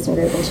in our tasting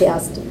group, and she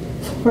asked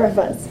 4 of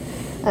us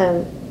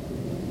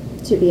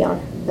to be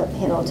on the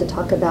panel to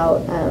talk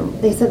about,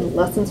 they said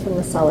lessons from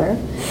the cellar,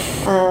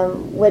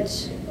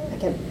 which I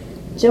kept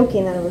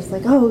joking that I was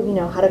like, oh, you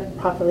know, how to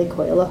properly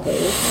coil a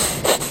hose,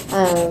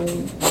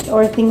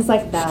 or things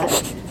like that.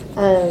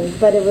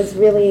 But it was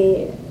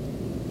really,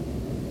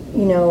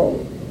 you know,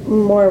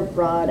 more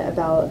broad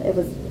about, it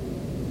was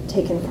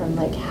taken from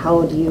like,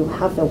 how do you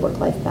have the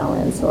work-life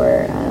balance,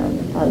 or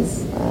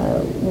as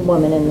a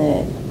woman in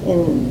a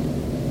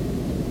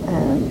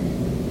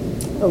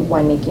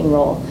winemaking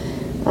role,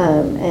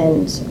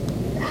 and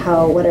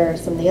what are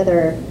some of the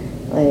other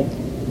like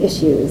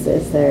issues?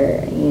 Is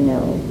there, you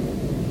know,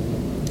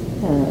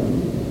 I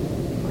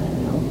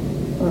don't know,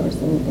 what were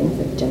some things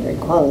like gender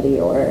equality,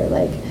 or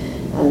like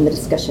the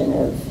discussion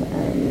of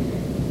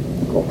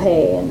equal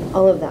pay and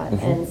all of that.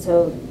 And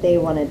so they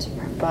wanted to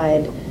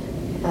provide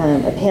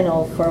a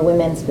panel for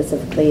women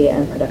specifically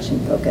and production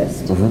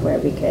focused, where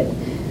we could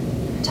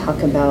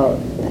talk about,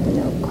 I don't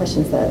know,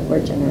 questions that were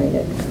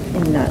generated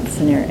in that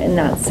scenario, in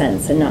that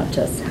sense, and not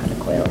just how to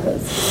coil a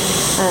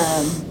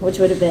hose, which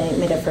would have been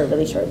made up for a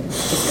really short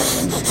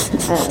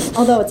discussion.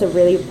 Although it's a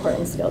really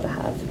important skill to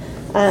have.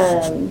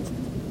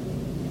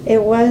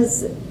 It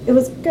was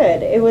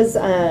good. It was,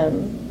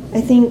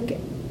 I think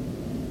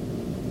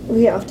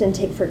we often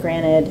take for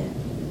granted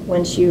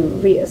once you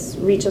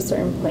reach a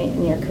certain point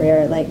in your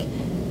career, like,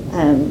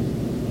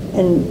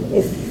 and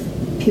if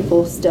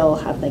people still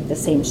have like the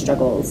same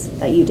struggles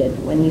that you did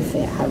when you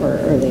were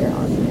earlier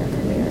on in your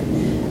career.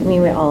 I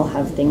mean, we all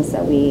have things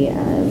that we,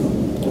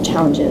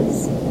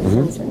 challenges,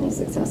 and certainly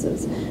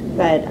successes,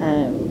 but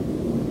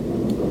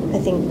I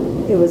think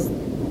it was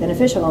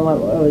beneficial, and what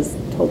was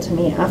told to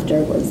me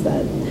after was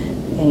that,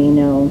 you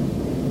know,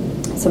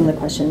 some of the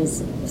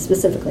questions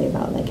specifically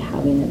about like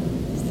having a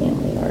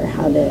family, or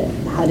how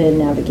to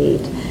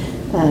navigate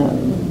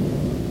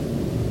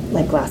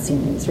like glass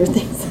ceilings or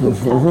things like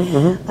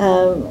that.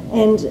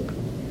 And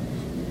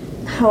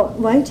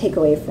my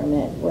takeaway from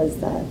it was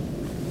that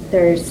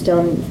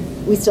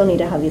we still need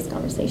to have these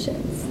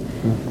conversations,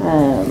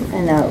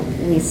 and that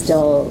we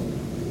still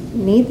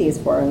need these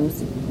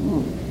forums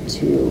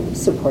to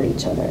support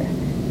each other,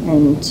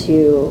 and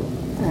to,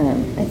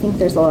 I think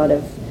there's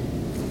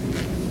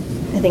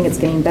I think it's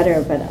getting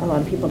better, but a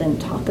lot of people didn't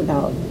talk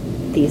about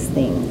these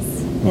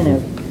things in a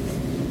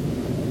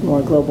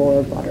more global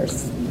or broader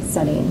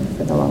setting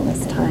for the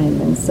longest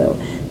time. And so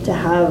to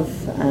have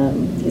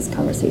these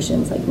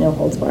conversations, like no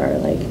holds bar,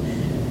 like,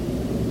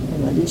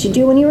 what did you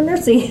do when you were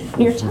nursing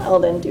your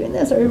child and doing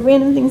this, or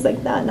random things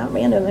like that. Not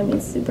random, I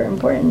mean super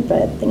important,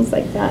 but things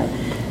like that,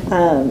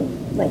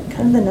 like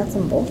kind of the nuts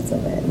and bolts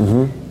of it.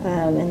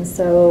 And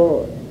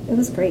so it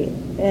was great,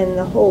 and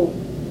the whole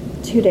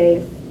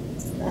 2-day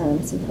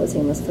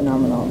symposium was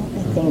phenomenal.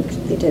 I think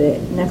they did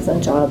an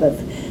excellent job of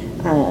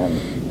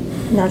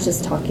not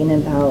just talking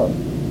about,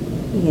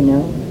 you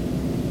know,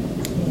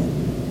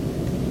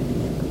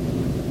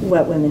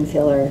 what women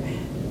feel are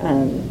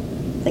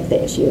like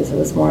the issues. It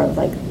was more of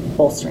like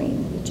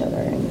bolstering each other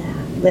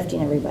and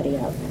lifting everybody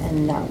up,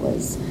 and that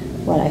was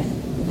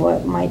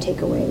what my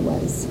takeaway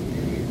was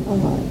a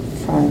lot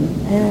from.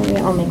 And we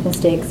all make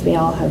mistakes. We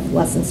all have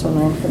lessons to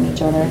learn from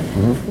each other.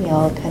 We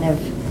all kind of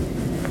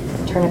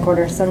turn a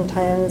corner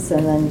sometimes,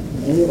 and then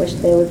maybe wish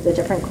they was a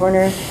different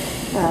corner.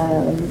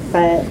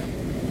 But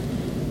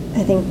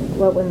I think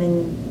what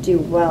women do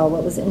well,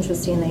 what was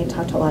interesting, they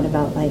talked a lot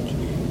about, like,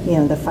 you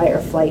know, the fight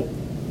or flight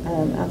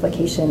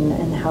application,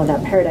 and how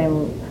that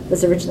paradigm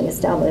was originally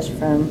established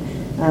from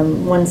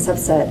one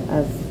subset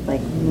of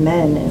like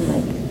men in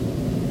like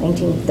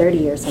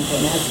 1930 or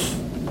something, as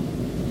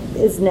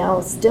is now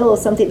still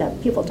something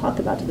that people talk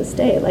about to this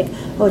day. Like,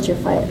 oh, it's your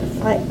fight or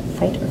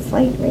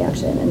flight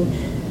reaction, and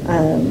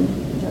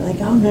they're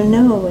like, oh,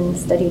 no. When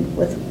studied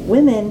with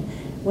women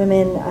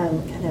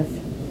kind of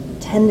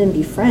tend and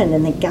befriend,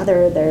 and they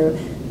gather their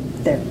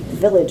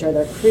village or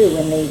their crew,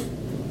 and they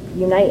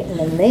unite, and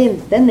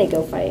then they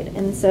go fight.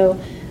 And so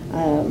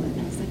I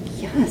was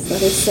like, yes,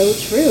 that is so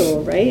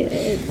true, right?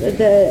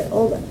 The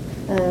old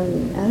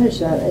adage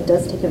that it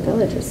does take a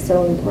village is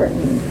so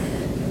important.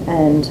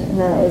 And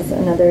that was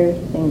another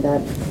thing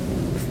that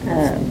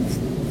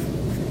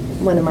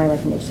one of my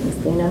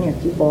recommendations: lean on your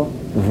people.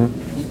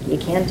 You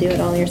can't do it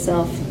all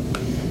yourself,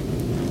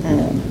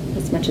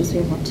 as much as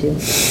we want to.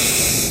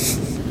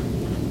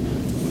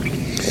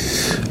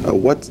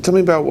 Tell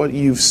me about what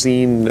you've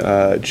seen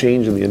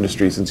change in the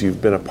industry since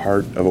you've been a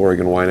part of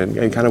Oregon Wine,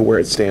 and kind of where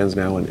it stands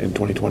now in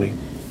 2020.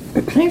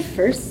 When I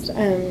first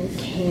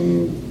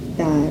came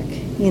back,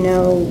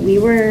 we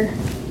were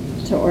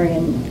to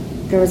Oregon.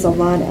 There was a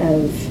lot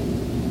of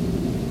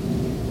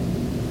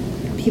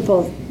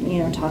people,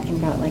 talking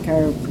about like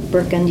our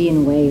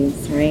Burgundian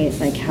ways, right?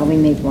 Like how we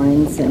made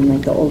wines in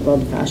like the old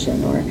world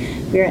fashion, or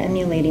we were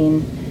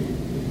emulating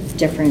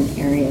different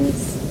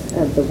areas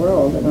of the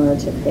world in order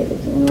to create the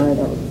Pinot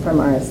Noir from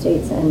our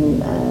estates,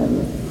 and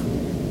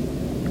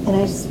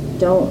I just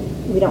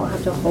we don't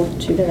have to hold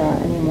true to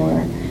that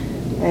anymore.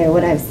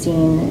 What I've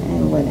seen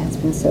and what has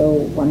been so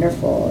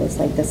wonderful is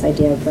like this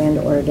idea of brand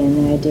Oregon,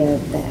 the idea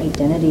of the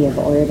identity of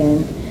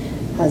Oregon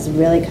has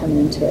really come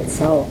into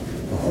itself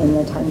in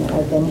the time that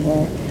I've been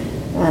here.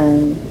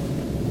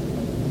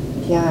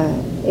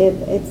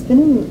 It's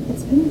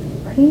been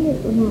pretty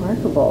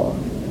remarkable.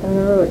 I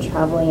remember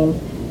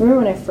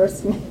when I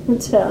first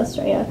moved to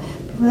Australia,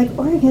 people were like,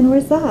 Oregon,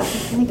 where's that?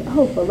 I'm like,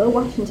 oh, below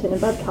Washington,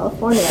 above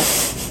California.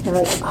 And I'm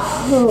like,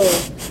 oh,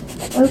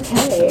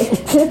 okay.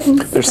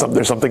 There's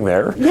something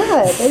there?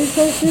 Yeah, there's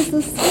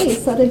this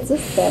space that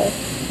exists there.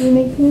 We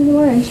make Pinot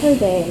Noir and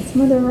Chardonnay and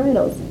some other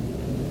varietals.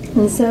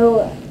 And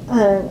so,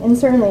 and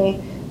certainly,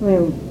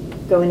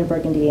 going to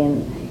Burgundy,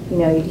 and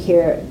you'd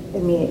hear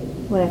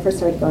when I first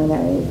started going there,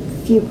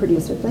 a few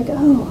producers like,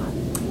 oh,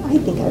 I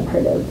think I've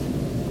heard of,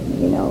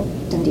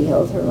 Dundee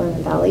Hills or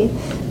London Valley,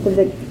 but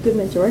the good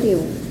majority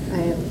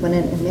I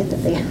wouldn't admit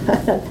that they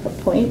had at that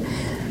point.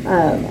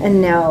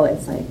 And now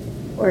it's like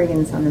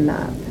Oregon's on the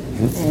map,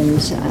 and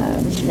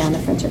now the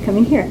French are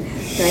coming here,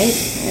 right?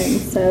 And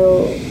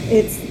so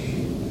it's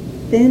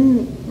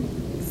been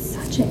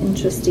such an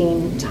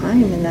interesting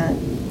time in that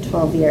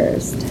 12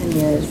 years, 10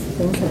 years.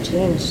 Things have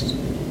changed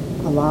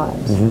a lot.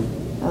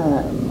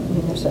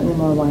 There's certainly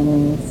more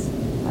wineries.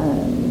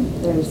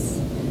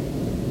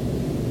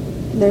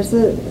 There's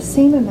the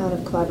same amount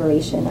of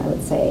collaboration, I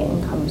would say,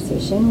 and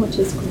conversation, which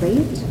is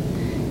great.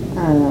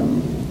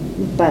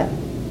 But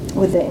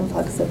with the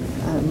influx of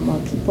more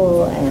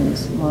people and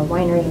more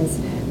wineries,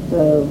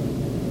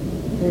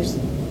 there's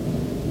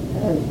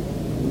a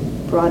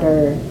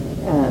broader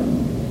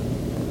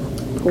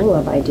pool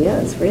of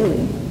ideas,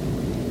 really,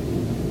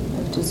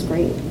 which is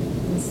great.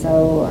 And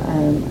so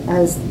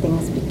as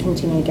things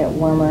continue to get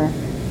warmer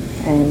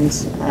and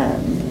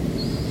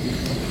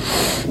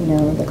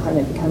the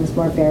climate becomes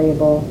more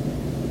variable,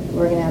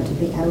 we're going to have to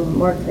become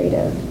more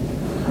creative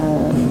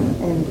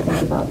and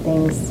think about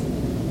things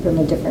from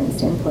a different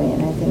standpoint.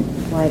 And I think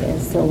what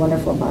is so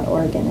wonderful about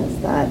Oregon is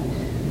that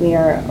we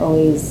are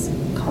always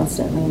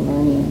constantly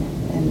learning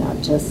and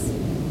not just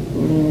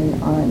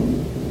leaning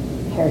on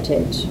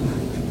heritage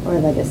or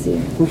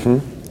legacy.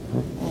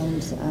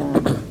 And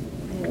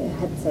I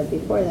had said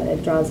before that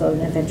it draws out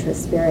an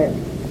adventurous spirit,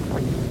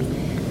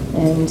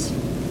 and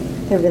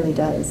it really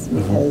does,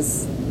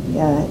 because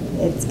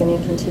it's going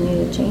to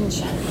continue to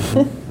change.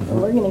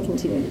 We're going to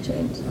continue to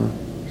change.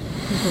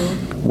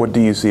 What do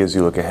you see as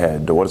you look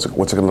ahead? What's it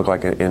going to look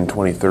like in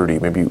 2030?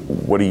 Maybe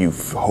what do you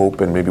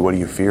hope, and maybe what do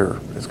you fear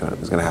is going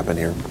to happen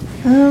here?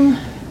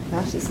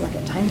 Gosh, it's like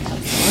a time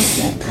capsule,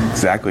 isn't it?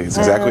 Exactly. It's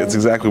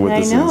exactly what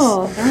this is. I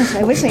know. Gosh,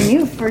 I wish I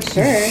knew for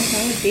sure.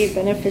 That would be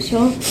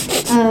beneficial.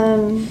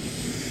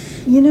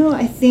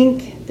 I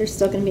think there's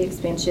still going to be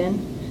expansion.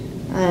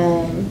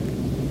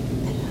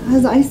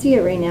 As I see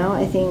it right now,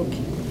 I think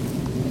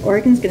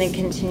Oregon's going to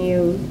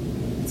continue.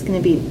 It's going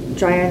to be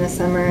drier in the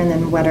summer and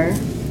then wetter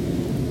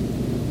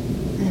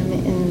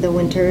in the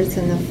winters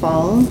and the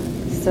fall.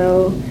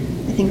 So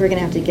I think we're going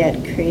to have to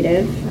get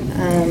creative,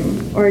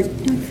 or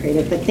not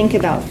creative, but think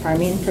about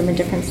farming from a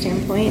different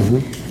standpoint. I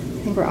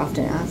think we're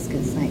often asked,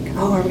 is like,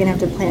 oh, are we going to have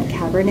to plant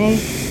Cabernet?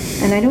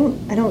 And I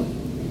don't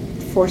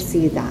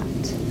foresee that.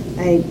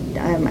 I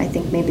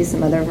think maybe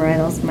some other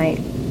varietals might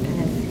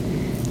kind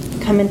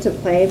of come into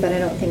play, but I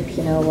don't think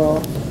Pinot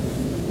will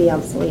be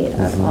obsolete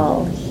at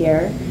all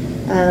here.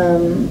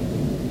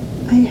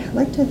 I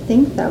like to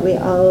think that we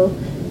all,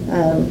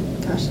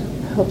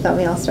 I hope that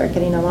we all start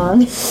getting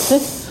along.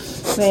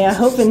 I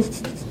hope in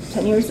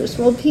 10 years there's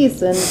world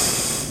peace and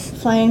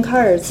flying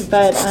cars,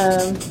 but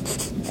I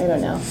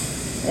don't know.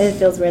 It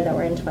feels weird that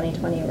we're in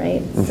 2020,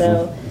 right?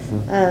 So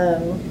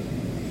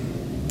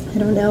I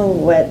don't know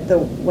what the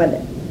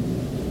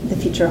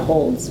future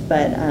holds,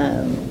 but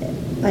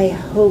I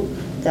hope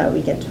that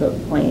we get to a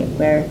point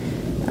where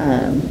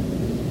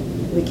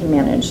we can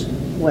manage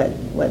what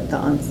the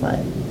onslaught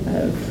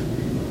of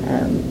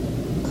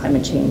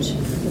climate change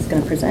is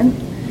going to present.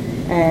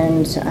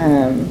 And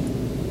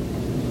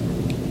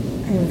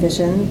I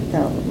envision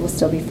that we'll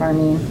still be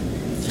farming.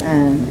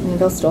 And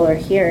Bill Stoller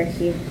here,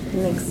 he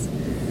makes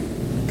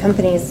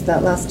companies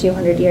that last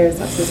 200 years.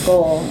 That's his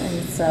goal.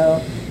 And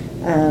so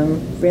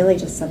really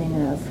just setting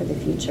it up for the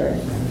future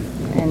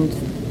and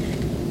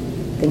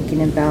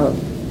thinking about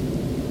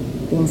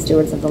being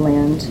stewards of the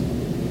land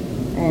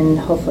and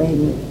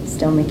hopefully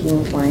still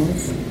making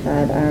wines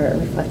that are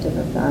reflective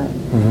of that.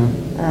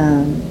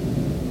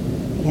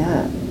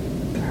 Yeah,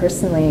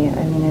 personally,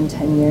 I mean, in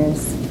 10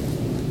 years,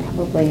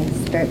 probably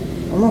start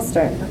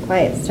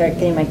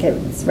getting my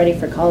kids ready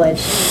for college,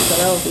 so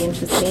that'll be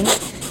interesting.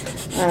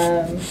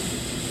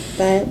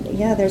 But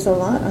yeah, there's a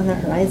lot on the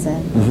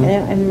horizon.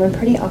 And I'm a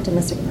pretty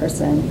optimistic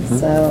person,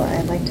 so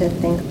I'd like to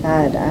think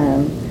that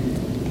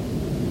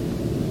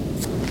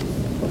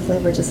hopefully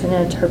we're just in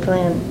a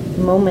turbulent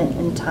moment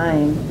in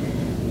time,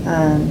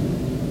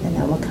 and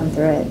that we'll come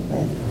through it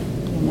with,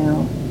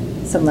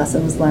 some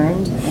lessons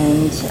learned,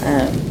 and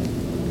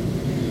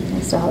I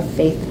still have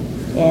faith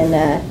in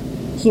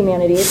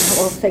humanity that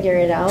we'll figure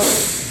it out.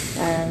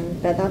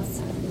 But that's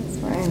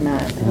where I'm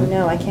at. I don't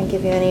know. I can't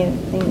give you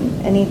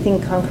anything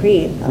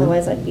concrete.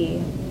 Otherwise, I'd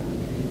be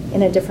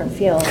in a different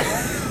field.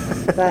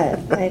 But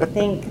I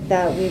think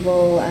that we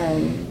will.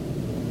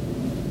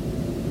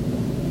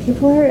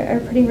 People are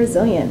pretty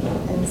resilient,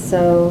 and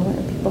so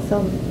people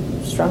feel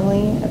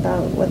strongly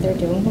about what they're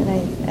doing, and I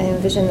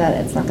envision that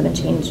it's not going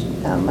to change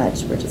that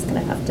much. We're just going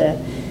to have to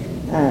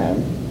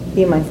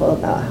be mindful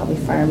about how we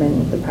farm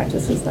and the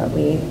practices that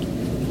we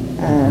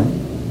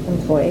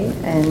employ,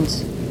 and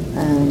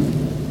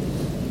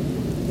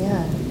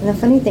yeah. And the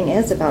funny thing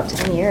is, about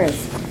 10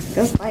 years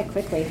goes by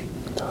quickly.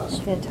 I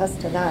can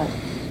attest to that.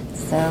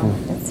 So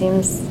it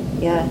seems,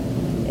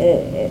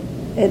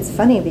 it's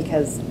funny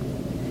because I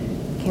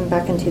came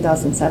back in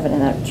 2007,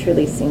 and that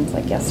truly seems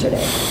like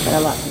yesterday, but a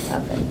lot has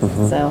happened.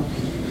 So,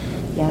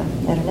 yeah,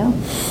 I don't know.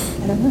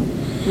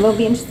 It will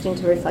be interesting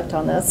to reflect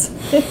on this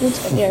in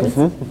 10 years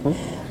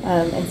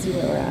and see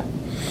where we're at.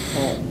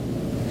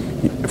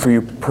 But, for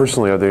you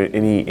personally, are there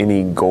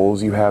any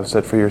goals you have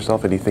set for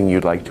yourself? Anything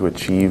you'd like to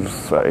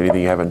achieve?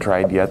 Anything you haven't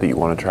tried yet that you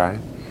want to try?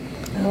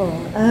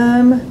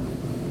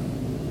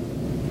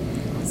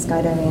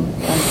 Skydiving.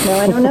 No,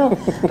 I don't know.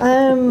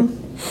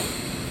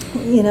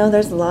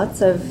 There's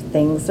lots of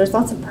things. There's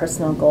lots of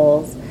personal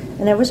goals,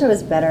 and I wish I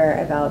was better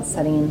about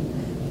setting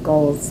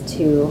goals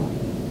for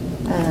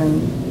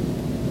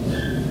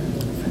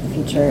the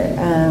future.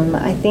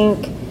 I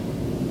think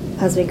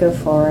as we go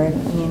forward,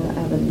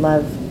 I would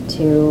love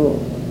to,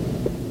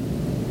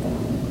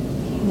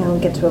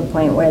 get to a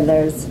point where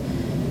there's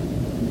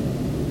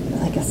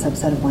like a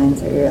subset of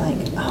wines that you're like,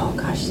 oh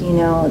gosh,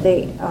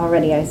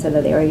 I said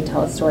that they already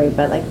tell a story,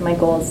 but like my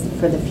goals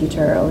for the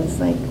future are always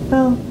like,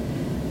 well,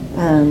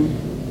 I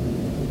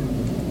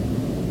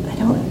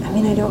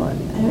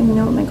don't even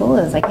know what my goal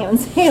is. I can't even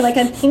say. Like,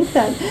 I think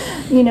that,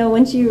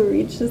 once you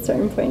reach a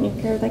certain point in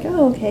your career, like,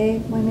 oh, okay,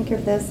 winemaker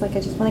of this, like, I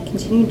just want to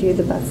continue to do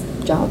the best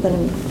job that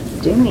I'm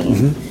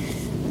doing.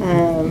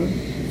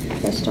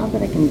 Best job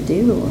that I can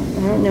do.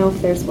 I don't know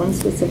if there's one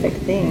specific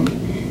thing.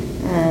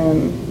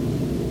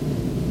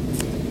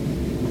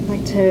 I'd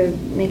like to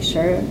make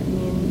sure,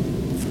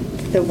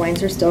 the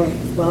wines are still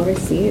well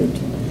received.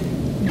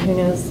 And who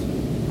knows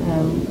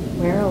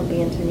where I'll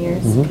be in 10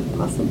 years,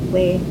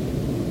 possibly.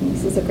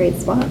 This is a great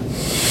spot to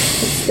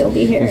still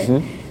be here.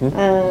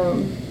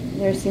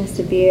 There seems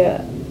to be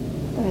a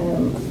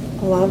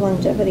lot of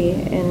longevity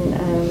in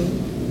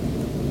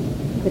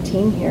the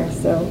team here,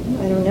 so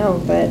I don't know,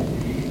 but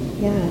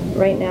yeah,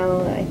 right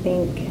now I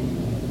think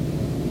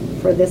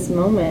for this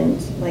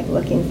moment, like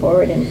looking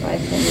forward in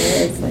 5-10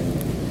 years, like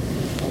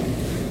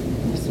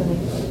I just want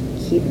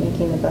to keep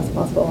making the best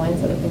possible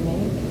wines that we can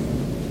make.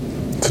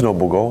 It's a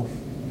noble goal.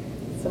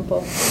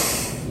 Simple.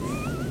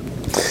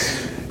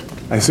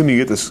 I assume you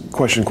get this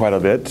question quite a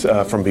bit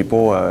from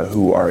people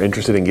who are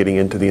interested in getting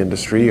into the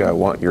industry. I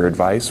want your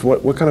advice.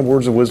 What kind of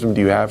words of wisdom do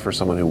you have for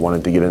someone who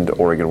wanted to get into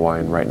Oregon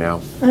wine right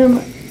now?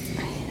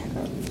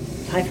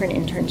 Apply for an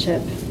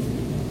internship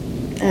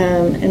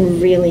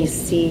and really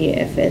see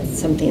if it's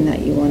something that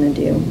you want to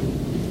do.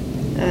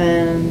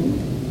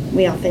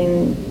 We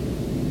often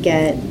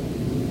get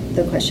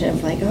the question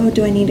of like, oh,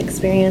 do I need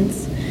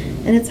experience?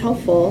 And it's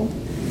helpful.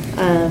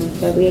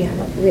 But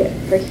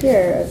for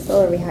here at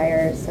Stoller, we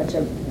hire such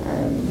a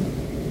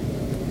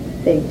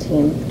big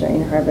team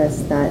during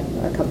harvest that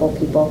a couple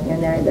people here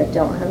and there that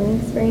don't have any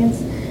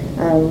experience,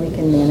 we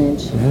can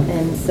manage.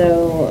 And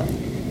so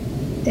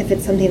if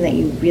it's something that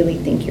you really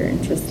think you're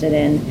interested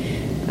in,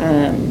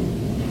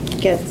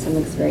 get some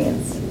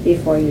experience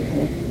before you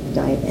kind of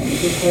dive in,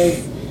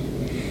 because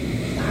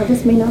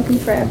harvest may not be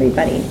for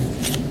everybody.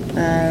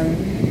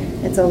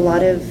 It's a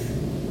lot of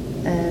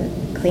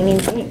cleaning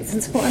things.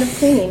 It's a lot of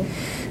cleaning,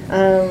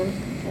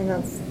 and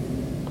that's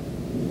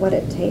what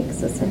it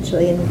takes,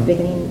 essentially, in the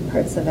beginning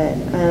parts of it.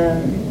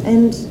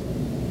 And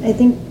I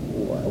think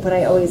what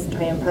I always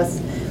try to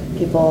impress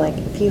people, like,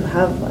 if you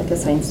have like a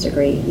science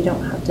degree, you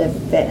don't have to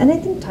fit. And I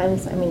think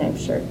times, I mean, I'm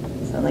sure I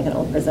sound like an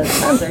old person,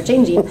 times are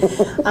changing.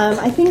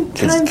 I think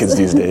kids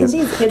these days.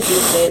 Kids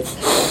these days.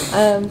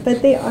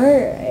 But they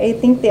are, I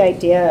think the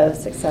idea of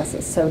success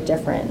is so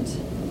different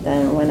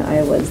than when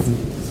I was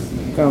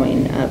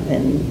growing up,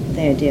 and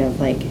the idea of,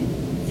 like,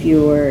 if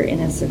you were in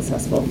a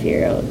successful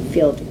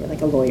field,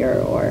 like a lawyer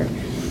or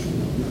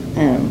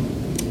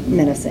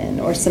medicine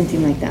or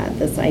something like that,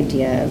 this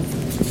idea of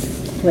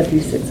what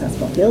these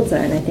successful fields are.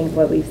 And I think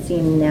what we've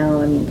seen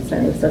now, I mean,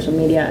 certainly with social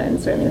media,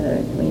 and certainly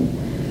with, I mean,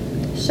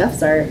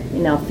 chefs are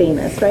now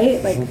famous,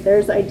 right? Like,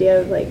 there's idea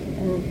of, like,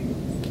 and,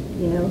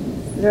 you know,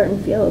 certain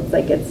fields,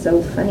 like, it's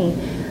so funny.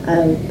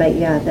 But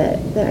yeah,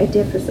 the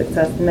idea for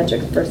success, the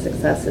metric for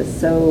success is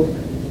so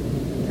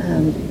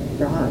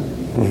broad.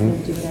 You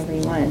can do whatever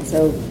you want.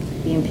 So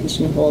being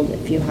pigeonholed,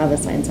 if you have a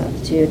science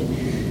aptitude,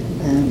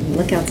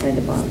 look outside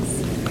the box,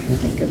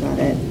 think about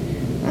it,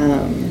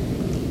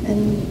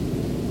 and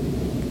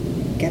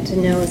get to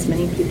know as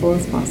many people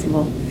as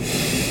possible.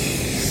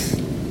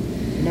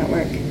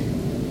 Network,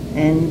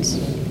 and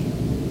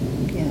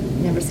yeah,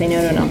 never say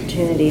no to an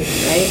opportunity,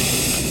 right?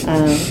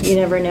 You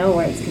never know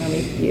where it's going to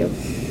lead you,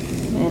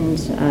 and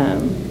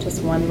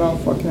just one little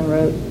fork in the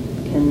road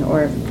can,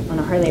 or on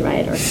a Harley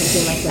ride or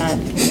something like that,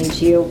 can lead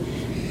you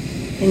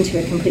into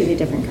a completely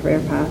different career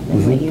path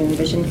than what you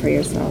envisioned for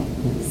yourself.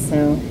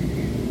 So,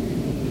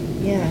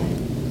 yeah.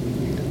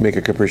 Make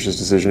a capricious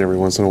decision every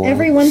once in a while.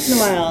 Every once in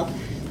a while.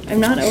 I'm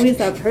not always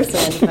that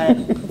person, but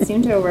it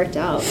seemed to have worked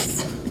out.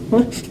 So I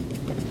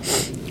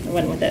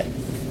went with it.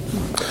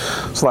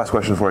 So, last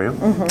question for you.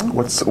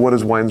 What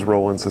is wine's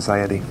role in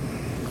society?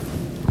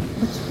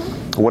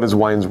 What is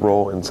wine's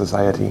role in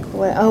society?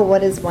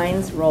 What is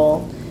wine's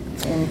role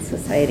in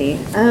society?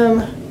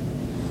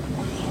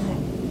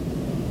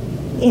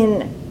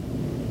 In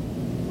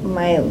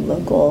my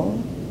local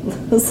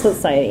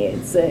society,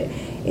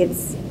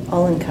 it's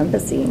all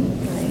encompassing,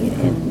 right?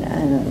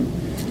 And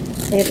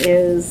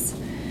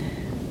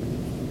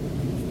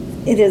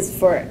it is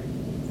for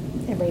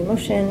every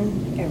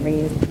emotion,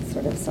 every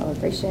sort of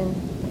celebration.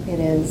 It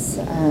is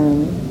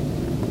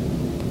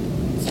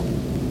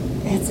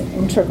it's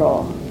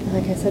integral.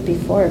 Like I said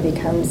before, it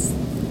becomes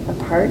a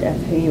part of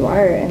who you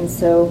are, and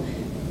so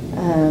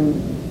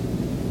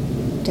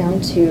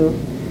down to,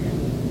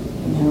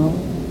 you know,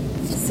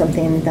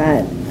 something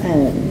that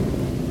kind of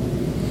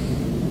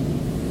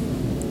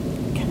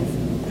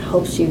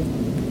helps you,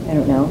 I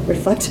don't know,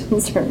 reflect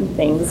on certain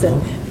things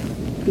and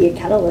be a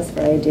catalyst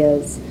for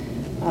ideas.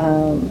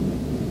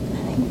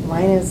 I think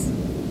wine is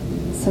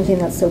something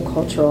that's so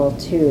cultural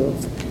too,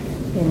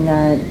 in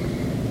that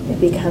it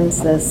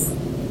becomes this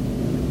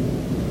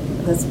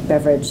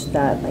beverage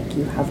that, like,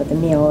 you have with a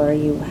meal, or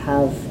you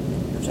have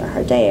after a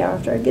hard day, or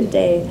after a good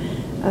day,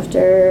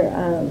 after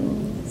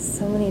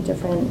so many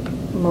different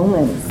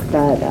moments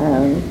that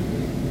I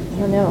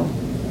don't know.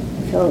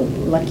 I feel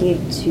lucky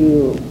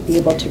to be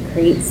able to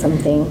create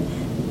something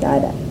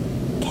that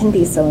can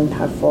be so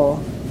impactful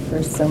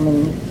for so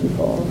many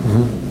people,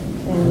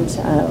 and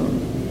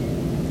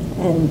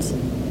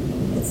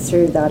it's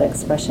through that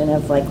expression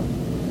of, like,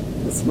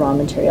 this raw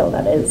material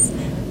that is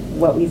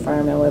what we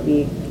farm and what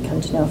we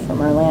come to know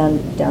from our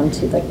land, down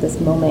to, like, this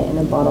moment in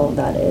a bottle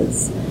that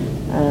is,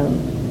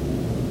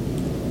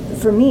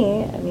 for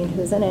me, I mean,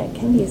 who's in it,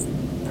 can be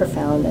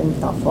profound and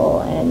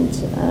thoughtful and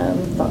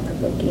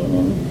thought-provoking,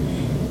 and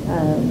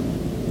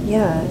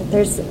yeah,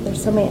 there's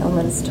so many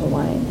elements to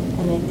wine,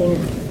 and I think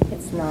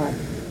it's not,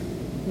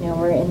 you know,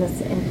 we're in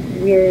this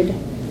weird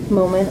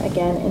moment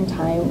again in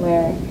time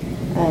where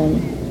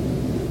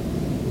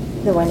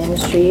the wine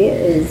industry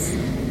is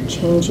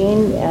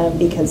changing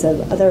because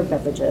of other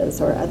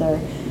beverages or other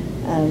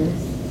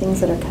things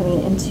that are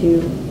coming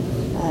into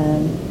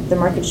the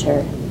market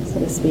share, so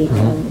to speak,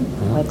 and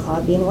White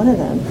Claw being one of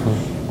them.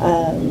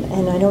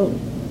 And I don't,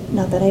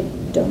 not that I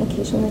don't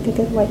occasionally like a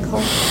good White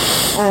Claw,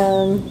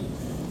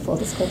 full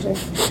disclosure,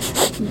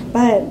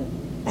 but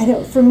I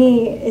don't, for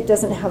me, it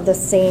doesn't have the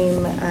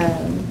same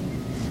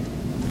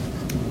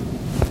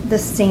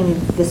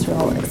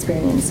visceral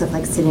experience of,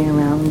 like, sitting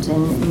around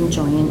and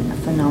enjoying a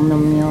phenomenal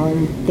meal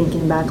and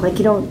thinking back. Like,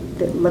 you don't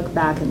look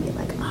back and be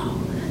like, oh,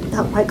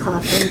 that White Claw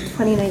from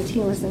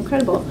 2019 was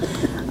incredible.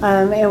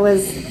 It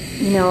was,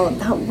 you know,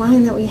 that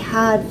wine that we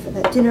had for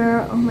that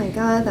dinner, oh my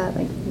God, that,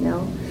 like, you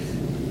know,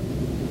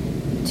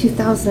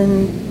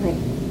 2000, like,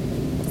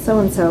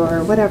 so-and-so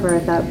or whatever,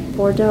 that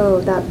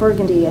Bordeaux, that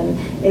Burgundy, and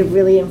it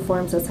really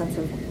informs a sense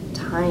of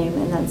time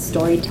and that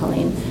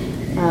storytelling.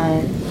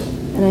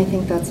 And I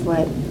think that's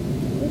what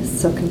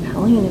is so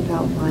compelling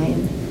about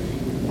wine,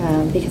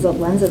 because it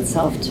lends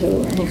itself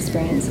to an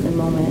experience in a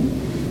moment.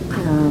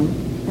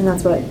 And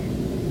that's what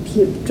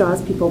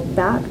draws people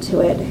back to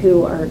it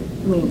who are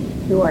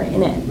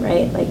in it,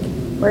 right? Like,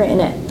 we're in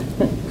it.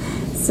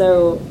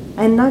 So,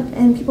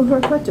 and people who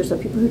are collectors, so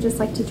people who just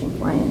like to drink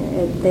wine.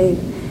 It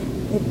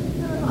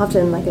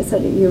often, like I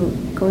said, you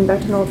going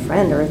back to an old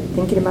friend or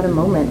thinking about a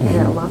moment.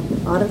 And a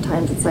lot of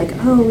times it's like,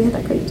 oh, we had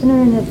that great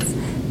dinner and it's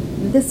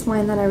this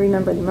wine that I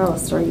remember the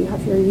most, or you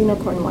have your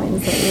unicorn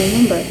wines that you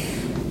remember.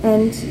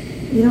 And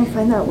you don't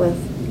find that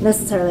with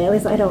necessarily, at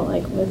least I don't,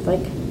 like with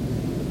like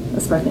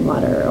a sparkling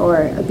water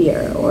or a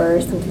beer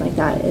or something like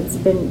that. It's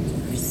been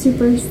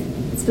super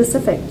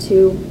specific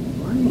to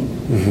wine.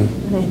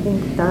 And I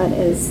think that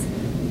is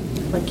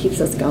what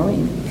keeps us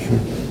going.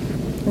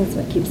 That's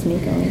what keeps me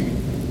going.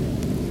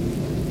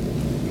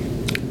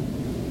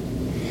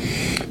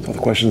 All the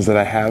questions that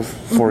I have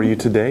for you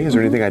today. Is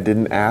there anything I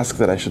didn't ask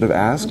that I should have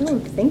asked? I don't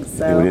think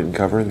so. Maybe we didn't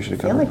cover? We should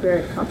have covered? I feel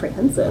like we're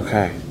comprehensive.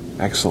 Okay.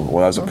 Excellent.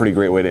 Well, that was a pretty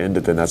great way to end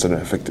it then. That's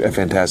a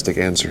fantastic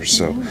answer.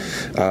 So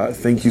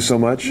thank you so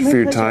much for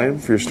your time,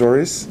 for your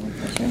stories,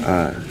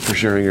 for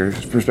sharing your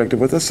perspective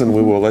with us, and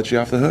we will let you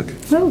off the hook.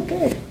 Oh,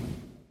 good.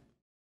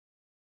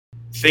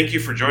 Thank you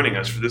for joining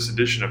us for this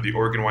edition of the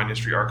Oregon Wine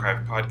History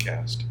Archive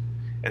podcast.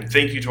 And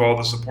thank you to all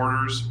the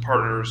supporters,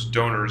 partners,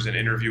 donors, and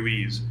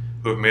interviewees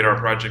who have made our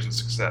project a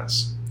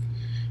success.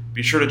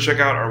 Be sure to check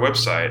out our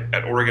website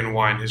at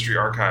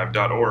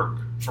OregonWineHistoryArchive.org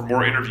for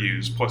more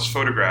interviews, plus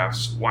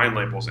photographs, wine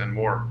labels, and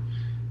more.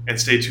 And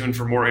stay tuned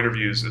for more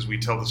interviews as we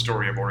tell the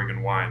story of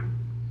Oregon wine.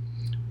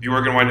 The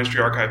Oregon Wine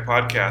History Archive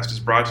podcast is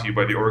brought to you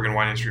by the Oregon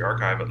Wine History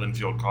Archive at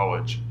Linfield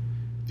College.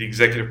 The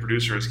executive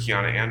producer is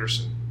Kiana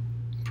Anderson.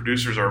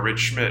 Producers are Rich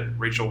Schmidt,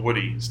 Rachel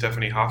Woody,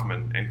 Stephanie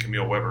Hoffman, and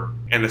Camille Weber.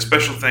 And a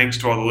special thanks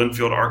to all the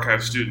Linfield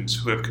Archive students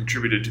who have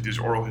contributed to these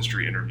oral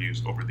history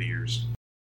interviews over the years.